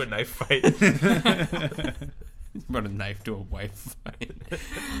wife to a knife fight. brought a knife to a wife fight.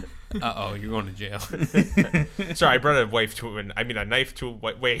 Uh-oh, you're going to jail. Sorry, I brought a wife to a knife to a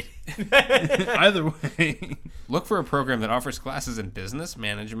wait. Either way. Look for a program that offers classes in business,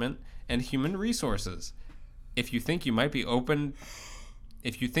 management, and human resources. If you think you might open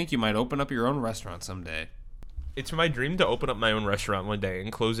up your own restaurant someday. It's my dream to open up my own restaurant one day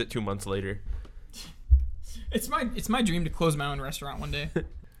and close it 2 months later. It's my dream to close my own restaurant one day.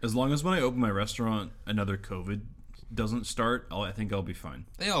 As long as when I open my restaurant, another COVID doesn't start, I think I'll be fine.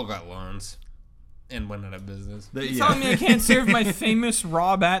 They all got loans and went out of business. You telling me I can't serve my famous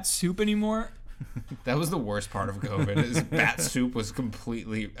raw bat soup anymore? That was the worst part of COVID. Is bat soup was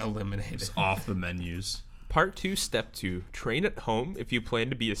completely eliminated. Off the menus. Part 2, Step 2. Train at home if you plan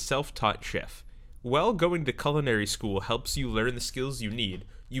to be a self-taught chef. While going to culinary school helps you learn the skills you need,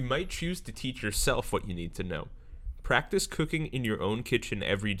 you might choose to teach yourself what you need to know. Practice cooking in your own kitchen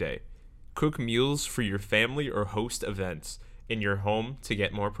every day. Cook meals for your family or host events in your home to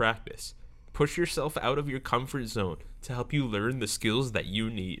get more practice. Push yourself out of your comfort zone to help you learn the skills that you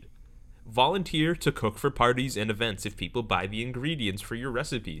need. Volunteer to cook for parties and events if people buy the ingredients for your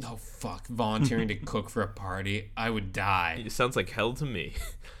recipes. Oh, fuck. Volunteering to cook for a party. I would die. It sounds like hell to me.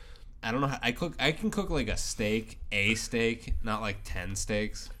 I don't know how I can cook like a steak, not like 10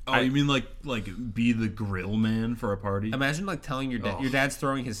 steaks. Oh, you mean like be the grill man for a party? Imagine like telling your dad, your dad's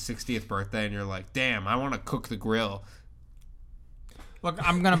throwing his 60th birthday and you're like, damn, I want to cook the grill. Look,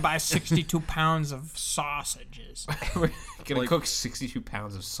 I'm going to buy 62 pounds of sausages. We're going to cook 62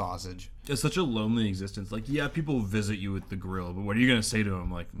 pounds of sausage. It's such a lonely existence. Like, yeah, people visit you with the grill, but what are you going to say to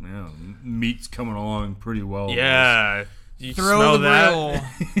them? Like, yeah, meat's coming along pretty well. Yeah. You Throw smell the that? grill.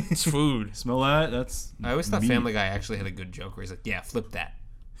 It's food. Smell that? That's I always thought meat. Family Guy actually had a good joke where he's like, yeah, flip that.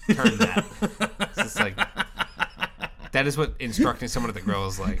 Turn that. It's just like, that is what instructing someone at the grill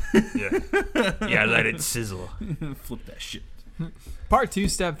is like. Yeah, let it sizzle. Flip that shit. Part 2,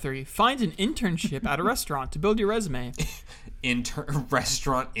 Step 3. Find an internship at a restaurant to build your resume.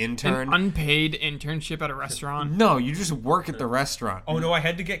 Restaurant intern? An unpaid internship at a restaurant. No, you just work at the restaurant. Oh no, I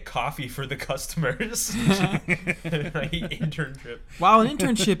had to get coffee for the customers. Internship. While an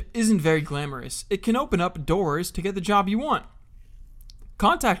internship isn't very glamorous, it can open up doors to get the job you want.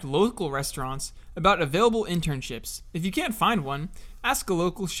 Contact local restaurants about available internships. If you can't find one, ask a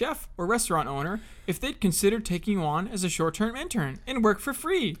local chef or restaurant owner if they'd consider taking you on as a short-term intern and work for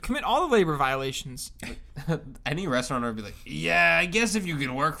free. Commit all the labor violations. Any restaurant would be like, yeah, I guess if you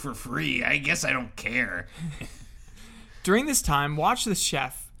can work for free, I guess I don't care. During this time, watch the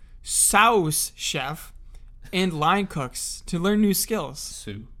chef, sauce chef, and line cooks to learn new skills.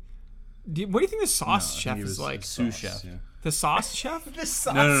 Sue. What do you think the sauce I chef think it is was like? Sous chef. Yeah. The sauce chef? The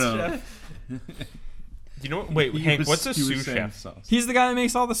sauce No. chef. You know what? Wait, He Hank, was- what's a he was sous saying chef? sauce. He's the guy that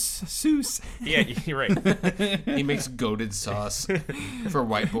makes all the sauce. Yeah, you're right. He makes goated sauce for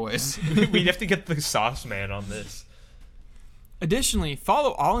white boys. We'd have to get the sauce man on this. Additionally,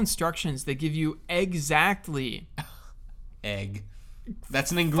 follow all instructions they give you exactly. Egg.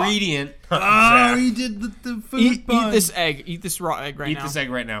 That's an ingredient. Oh, he did the food Eat pun. this egg. Eat this raw egg right Eat now. this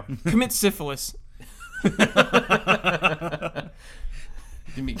egg right now. Commit syphilis.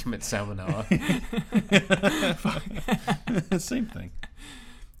 You mean commit salmonella. Same thing.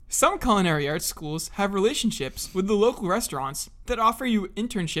 Some culinary arts schools have relationships with the local restaurants that offer you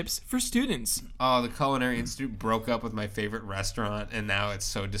internships for students. Oh, the Culinary Institute broke up with my favorite restaurant, and now it's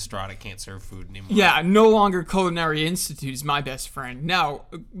so distraught it can't serve food anymore. Yeah, no longer Culinary Institute is my best friend. Now,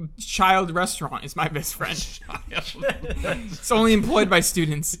 Child Restaurant is my best friend. It's only employed by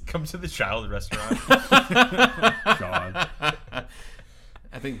students. Come to the child restaurant. God.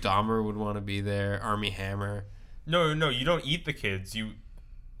 I think Dahmer would want to be there. Army Hammer. No, you don't eat the kids. You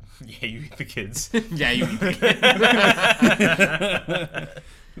eat the kids. Yeah, you.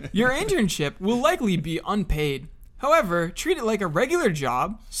 Your internship will likely be unpaid. However, treat it like a regular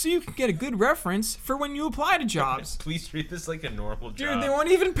job so you can get a good reference for when you apply to jobs. Please treat this like a normal job. Dude, they won't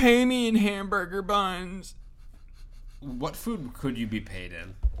even pay me in hamburger buns. What food could you be paid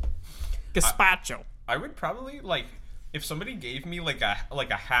in? Gazpacho. I would probably if somebody gave me like a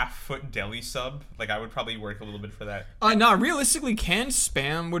half-foot deli sub, I would probably work a little bit for that. No, realistically, canned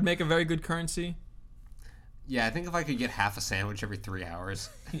Spam would make a very good currency. Yeah, I think if I could get half a sandwich every 3 hours.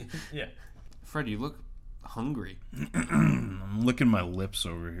 Yeah. Fred, you look hungry. I'm licking my lips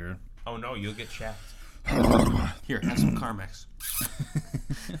over here. Oh no, you'll get chapped. Here, have some Carmex.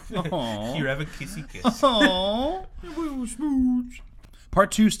 Aww. Here, have a kissy kiss. Aww.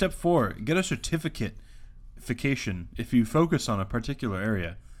 Part 2, Step 4. Get a certification if you focus on a particular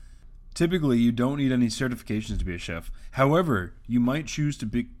area. Typically, you don't need any certifications to be a chef. However, you might choose to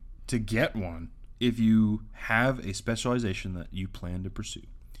get one if you have a specialization that you plan to pursue.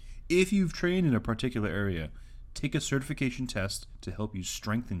 If you've trained in a particular area, take a certification test to help you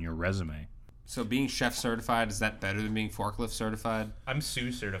strengthen your resume. So being chef certified, is that better than being forklift certified? I'm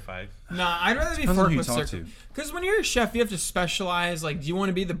Sue certified. Nah, I'd rather be Depends on who you forklift talk certified. to. Because when you're a chef, you have to specialize. Like, do you want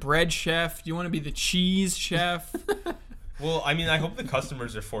to be the bread chef? Do you want to be the cheese chef? Well, I mean, I hope the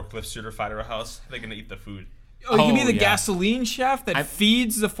customers are forklift certified, or else they're gonna eat the food. Oh, you can be Oh, the yeah. gasoline chef that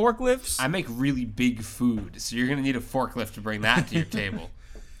feeds the forklifts? I make really big food, so you're going to need a forklift to bring that to your table.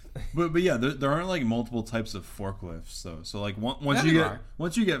 But yeah, there aren't multiple types of forklifts though. So once Yeah, you there get are.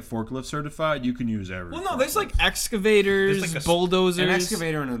 once you get forklift certified, you can use every. Well, no, there's forklift. excavators, There's bulldozers. An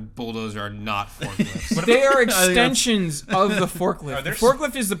excavator and a bulldozer are not forklifts. They are extensions of the forklift. Are The there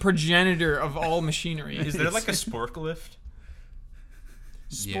forklift is the progenitor of all machinery. Is there like a sporklift?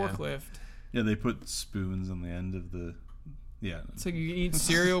 Yeah. Sporklift? Yeah, they put spoons on the end of the. Yeah. So you eat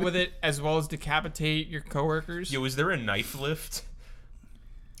cereal with it as well as decapitate your coworkers. Yo, is there a knife lift?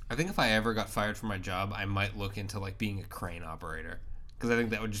 I think if I ever got fired from my job, I might look into like being a crane operator because I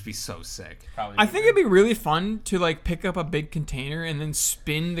think that would just be so sick. Probably. I think it'd be really fun to like pick up a big container and then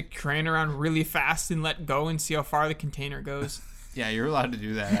spin the crane around really fast and let go and see how far the container goes. Yeah, you're allowed to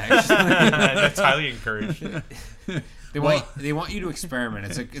do that. Actually, That's highly encouraged. they want you to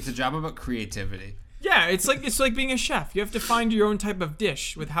experiment. It's a job about creativity. Yeah, it's like being a chef. You have to find your own type of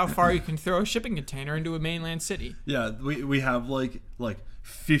dish with how far you can throw a shipping container into a mainland city. Yeah, we have like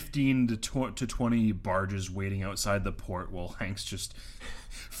 15 to 20 barges waiting outside the port while Hank's just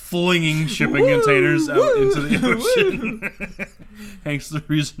flinging shipping containers out into the ocean. Hank's the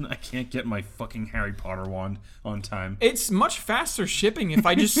reason I can't get my fucking Harry Potter wand on time. It's much faster shipping if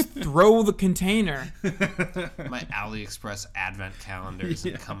I just throw the container. My AliExpress advent calendar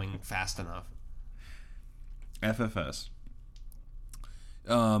isn't coming fast enough. FFS.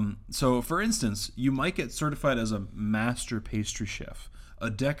 So, for instance, you might get certified as a master pastry chef, a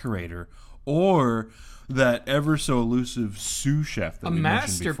decorator, or that ever so elusive sous chef that A we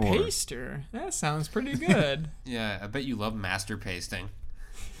master mentioned before. paster. That sounds pretty good. Yeah, I bet you love master pasting.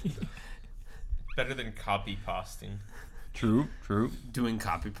 Better than copy pasting. True. Doing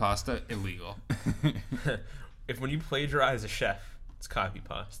copy pasta, illegal. If when you plagiarize a chef, it's copy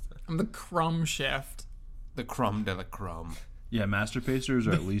pasta. I'm the crumb chef. The crumb de la crumb. Yeah, master pasters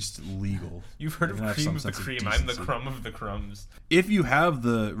are at least legal. You've heard They of have cream some of the sense of cream. I'm the decency. crumb of the crumbs. If you have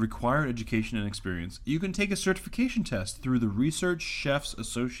the required education and experience, you can take a certification test through the Research Chefs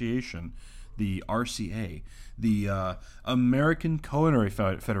Association, the RCA, the American Culinary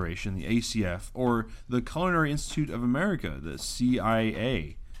Federation, the ACF, or the Culinary Institute of America, the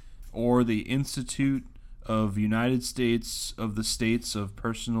CIA, or the Institute of United States of the States of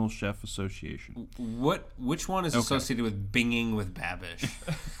Personal Chef Association. Which one is associated with binging with Babish?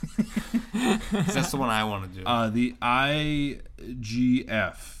 'Cause that's the one I want to do. The IGF.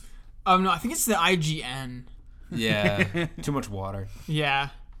 No, I think it's the IGN. Yeah, too much water. Yeah.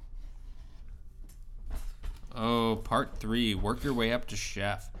 Oh, part 3. Work your way up to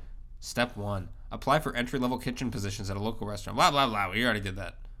chef. Step 1. Apply for entry-level kitchen positions at a local restaurant. Blah, blah, blah. We already did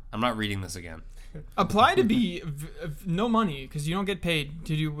that. I'm not reading this again. Apply to be no money because you don't get paid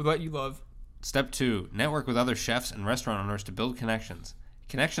to do what you love. Step 2. Network with other chefs and restaurant owners to build connections.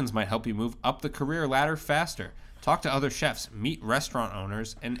 Connections might help you move up the career ladder faster. Talk to other chefs, meet restaurant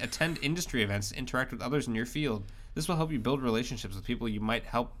owners, and attend industry events to interact with others in your field. This will help you build relationships with people you might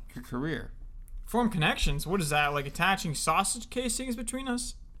help your career. Form connections? What is that, like attaching sausage casings between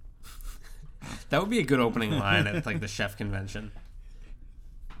us? That would be a good opening line at like the chef convention.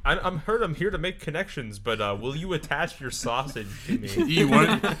 I'm here to make connections, but will you attach your sausage to me? Do you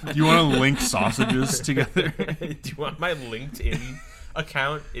want to link sausages together? Do you want my LinkedIn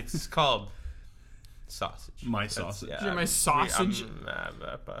account? It's called Sausage. My sausage. You're my sausage.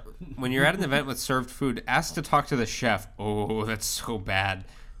 When you're at an event with served food, ask to talk to the chef. Oh, that's so bad.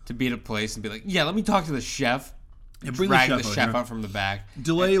 To be at a place and be like, yeah, let me talk to the chef. Yeah, bring Drag the the chef chef out out from the back.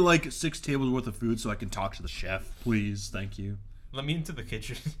 Delay like 6 tables worth of food so I can talk to the chef, please. Thank you. Let me into the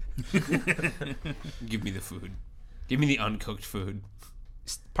kitchen. Give me the food. Give me the uncooked food.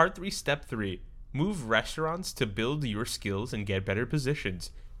 Part 3, Step 3. Move restaurants to build your skills and get better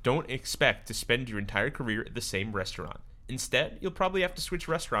positions. Don't expect to spend your entire career at the same restaurant. Instead, you'll probably have to switch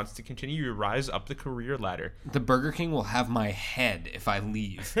restaurants to continue your rise up the career ladder. The Burger King will have my head if I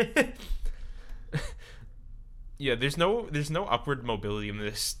leave. Yeah, there's no upward mobility in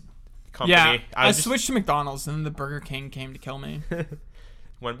this company. Yeah, I switched to McDonald's and then the Burger King came to kill me.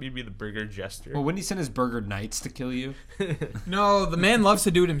 Want me to be the burger jester? Well, wouldn't he send his burger knights to kill you? No, the man loves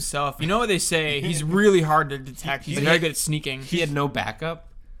to do it himself. You know what they say? He's really hard to detect. He's very good at sneaking. He had no backup?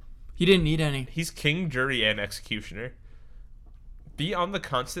 He didn't need any. He's king, jury, and executioner. Be on the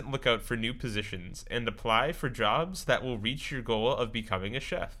constant lookout for new positions and apply for jobs that will reach your goal of becoming a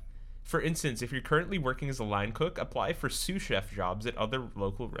chef. For instance, if you're currently working as a line cook, apply for sous chef jobs at other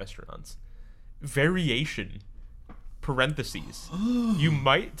local restaurants. Variation. Parentheses. You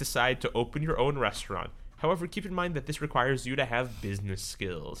might decide to open your own restaurant. However, keep in mind that this requires you to have business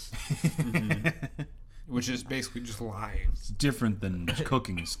skills. Which is basically just lying. It's different than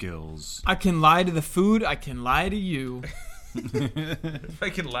cooking skills. I can lie to the food. I can lie to you. If I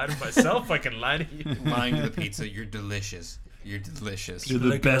can lie to myself, I can lie to you. Lying to the pizza, you're delicious. You're delicious. You're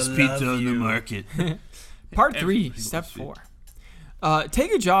the best pizza on the market. Part 3, Step 4.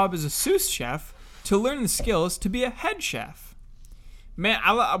 Take a job as a sous chef to learn the skills to be a head chef. Man,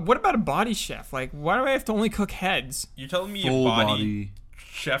 what about a body chef? Like, why do I have to only cook heads? You're telling me Full a body body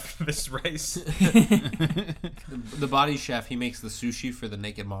chef this rice. The body chef, he makes the sushi for the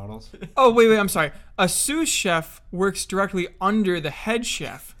naked models. Oh, wait, I'm sorry. A sous chef works directly under the head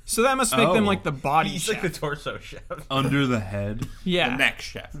chef. So that must make them like the body He's chef. like the torso chef. Under the head. Yeah. The neck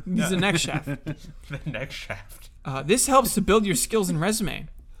chef. He's the neck chef. The neck shaft. This helps to build your skills and resume.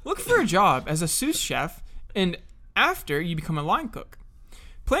 Look for a job as a sous chef, and after you become a line cook.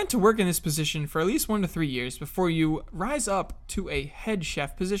 Plan to work in this position for at least 1 to 3 years before you rise up to a head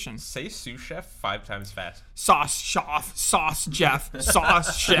chef position. Say sous chef 5 times fast. Sauce chef, sauce Jeff,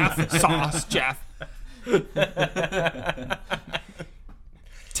 sauce chef, sauce Jeff.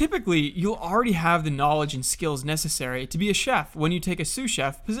 Typically, you'll already have the knowledge and skills necessary to be a chef when you take a sous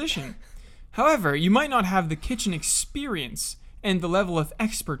chef position. However, you might not have the kitchen experience and the level of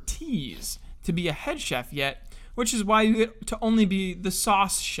expertise to be a head chef yet, which is why you get to only be the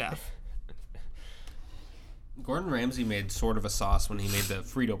sauce chef. Gordon Ramsay made sort of a sauce when he made the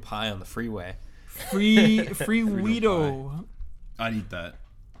Frito pie on the freeway. Free Guido. I'd eat that.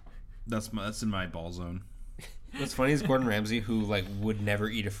 That's in my ball zone. What's funny is Gordon Ramsay, who like would never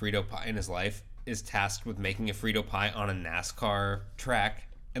eat a Frito pie in his life, is tasked with making a Frito pie on a NASCAR track,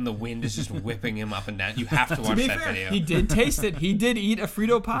 and the wind is just whipping him up and down. You have to watch To be that fair, video. he did taste it. He did eat a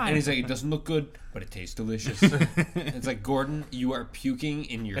Frito pie. And he's like, it doesn't look good, but it tastes delicious. It's like, Gordon, you are puking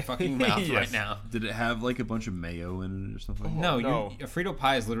in your fucking mouth Yes. right now. Did it have like a bunch of mayo in it or something? No, no. a Frito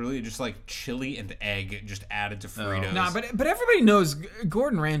pie is literally just like chili and egg just added to Fritos. Nah, but everybody knows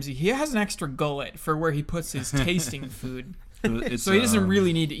Gordon Ramsay. He has an extra gullet for where he puts his tasting food, It's, so he doesn't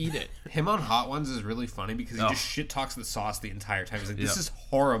really need to eat it. Him on Hot Ones is really funny because he just shit talks the sauce the entire time. He's like, this Yeah. is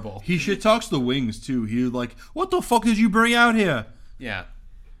horrible. He shit talks the wings too. He was like, "What the fuck did you bring out here?" Yeah.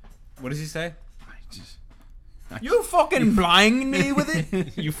 What does he say? I just- You fucking blind me with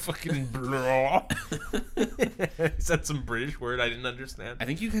it. You fucking blah. Is that some British word I didn't understand? I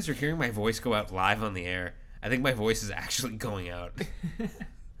think you guys are hearing my voice go out live on the air. I think my voice is actually going out.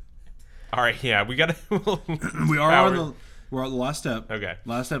 All right, yeah, we gotta. We're on the last step. Okay.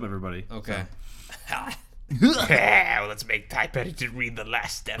 Last step, everybody. Okay. Yeah, let's make Ty Pennington read the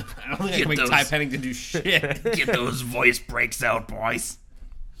last step. I don't think I can make Ty Pennington do shit. Get those voice breaks out, boys.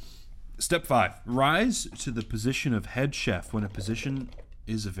 Step 5. Rise to the position of head chef when a position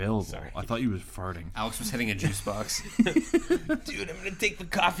is available. Sorry. I thought you was farting. Alex was hitting a juice box. Dude, I'm gonna take the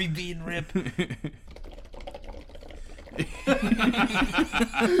coffee bean rip.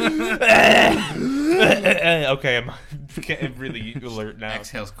 Okay, I'm really alert now.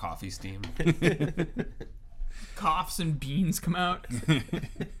 Exhales coffee steam. Coughs and beans come out.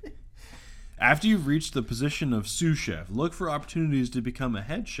 After you've reached the position of sous chef, look for opportunities to become a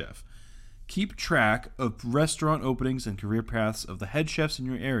head chef. Keep track of restaurant openings and career paths of the head chefs in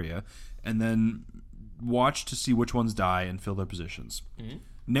your area, and then watch to see which ones die and fill their positions. Mm-hmm.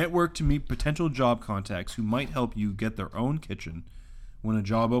 Network to meet potential job contacts who might help you get their own kitchen. When a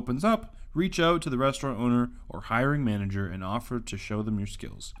job opens up, reach out to the restaurant owner or hiring manager and offer to show them your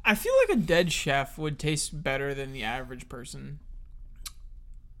skills. I feel like a dead chef would taste better than the average person.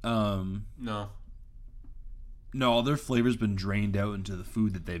 No. No, all their flavor's been drained out into the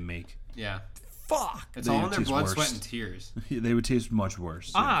food that they make. Yeah. Fuck. It's They all in their taste blood, worse. sweat, and tears. They would taste much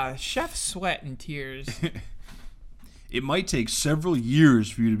worse. Ah, chef sweat and tears. It might take several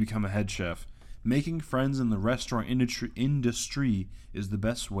years for you to become a head chef. Making friends in the restaurant industry is the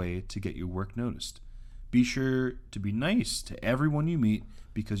best way to get your work noticed. Be sure to be nice to everyone you meet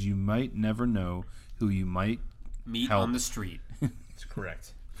because you might never know who you might Meat help. on the street. That's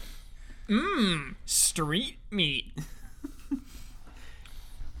correct. Street meat.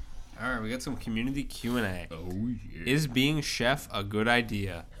 All right, we got some community Q&A. Oh, yeah. Is being chef a good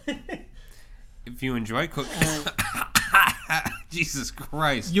idea? If you enjoy cooking... Jesus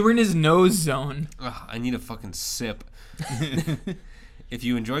Christ. You were in his nose zone. Ugh, I need a fucking sip. If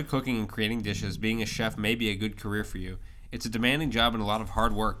you enjoy cooking and creating dishes, being a chef may be a good career for you. It's a demanding job and a lot of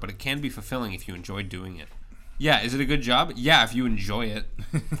hard work, but it can be fulfilling if you enjoy doing it. Yeah, is it a good job? Yeah, if you enjoy it.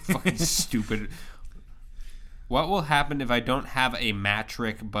 Fucking stupid. What will happen if I don't have a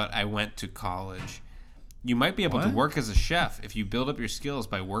matric but I went to college? You might be able to What? work as a chef if you build up your skills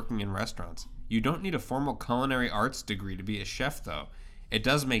by working in restaurants. You don't need a formal culinary arts degree to be a chef, though. It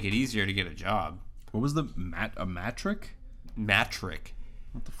does make it easier to get a job. What was the a matric? Matric.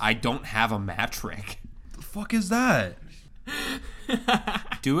 I don't have a matric. The fuck is that?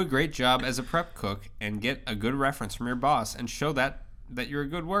 Do a great job as a prep cook and get a good reference from your boss and show that you're a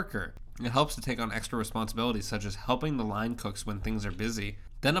good worker. It helps to take on extra responsibilities such as helping the line cooks when things are busy.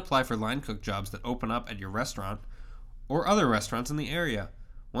 Then apply for line cook jobs that open up at your restaurant or other restaurants in the area.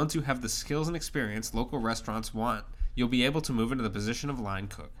 Once you have the skills and experience local restaurants want, you'll be able to move into the position of line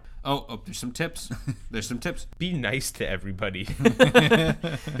cook. Oh, there's some tips. Be nice to everybody.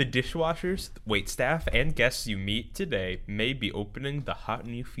 The dishwashers, waitstaff, and guests you meet today may be opening the hot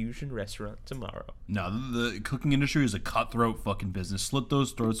new fusion restaurant tomorrow. No, the cooking industry is a cutthroat fucking business. Slit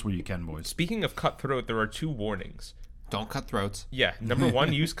those throats where you can, boys. Speaking of cutthroat, there are 2 warnings. Don't cut throats. Yeah, number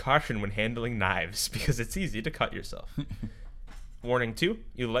 1, use caution when handling knives because it's easy to cut yourself. Warning 2,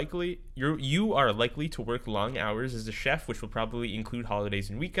 you are likely to work long hours as a chef, which will probably include holidays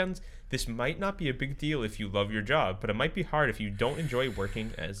and weekends. This might not be a big deal if you love your job, but it might be hard if you don't enjoy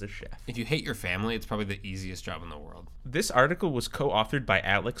working as a chef. If you hate your family, it's probably the easiest job in the world. This article was co-authored by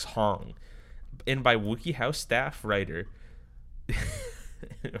Alex Hong and by WikiHow staff writer.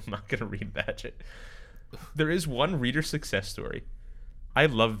 I'm not going to read that shit. There is one reader success story. I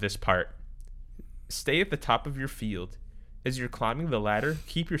love this part. Stay at the top of your field. As you're climbing the ladder,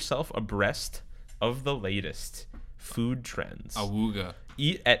 keep yourself abreast of the latest food trends. Awooga.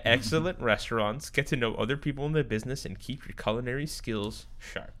 Eat at excellent restaurants, get to know other people in the business, and keep your culinary skills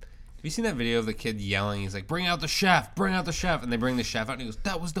sharp. Have you seen that video of the kid yelling? He's like, bring out the chef, bring out the chef. And they bring the chef out and he goes,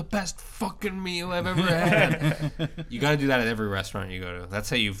 that was the best fucking meal I've ever had. You got to do that at every restaurant you go to. That's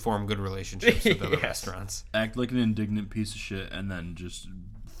how you form good relationships with other restaurants. Act like an indignant piece of shit and then just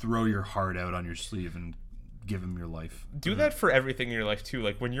throw your heart out on your sleeve and give him your life. Do that for everything in your life too.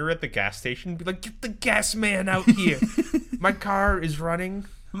 Like when you're at the gas station, be like, get the gas man out here. My car is running.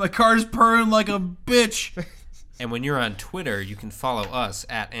 My car's purring like a bitch. And when you're on Twitter, you can follow us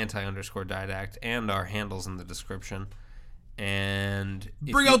at @anti_didact and our handles in the description. And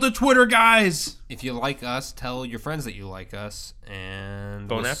bring out the Twitter guys. If you like us, tell your friends that you like us. And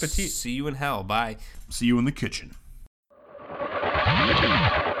bon appetit. See you in hell. Bye. See you in the kitchen.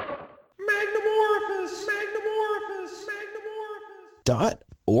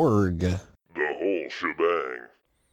 .org. The whole shebang.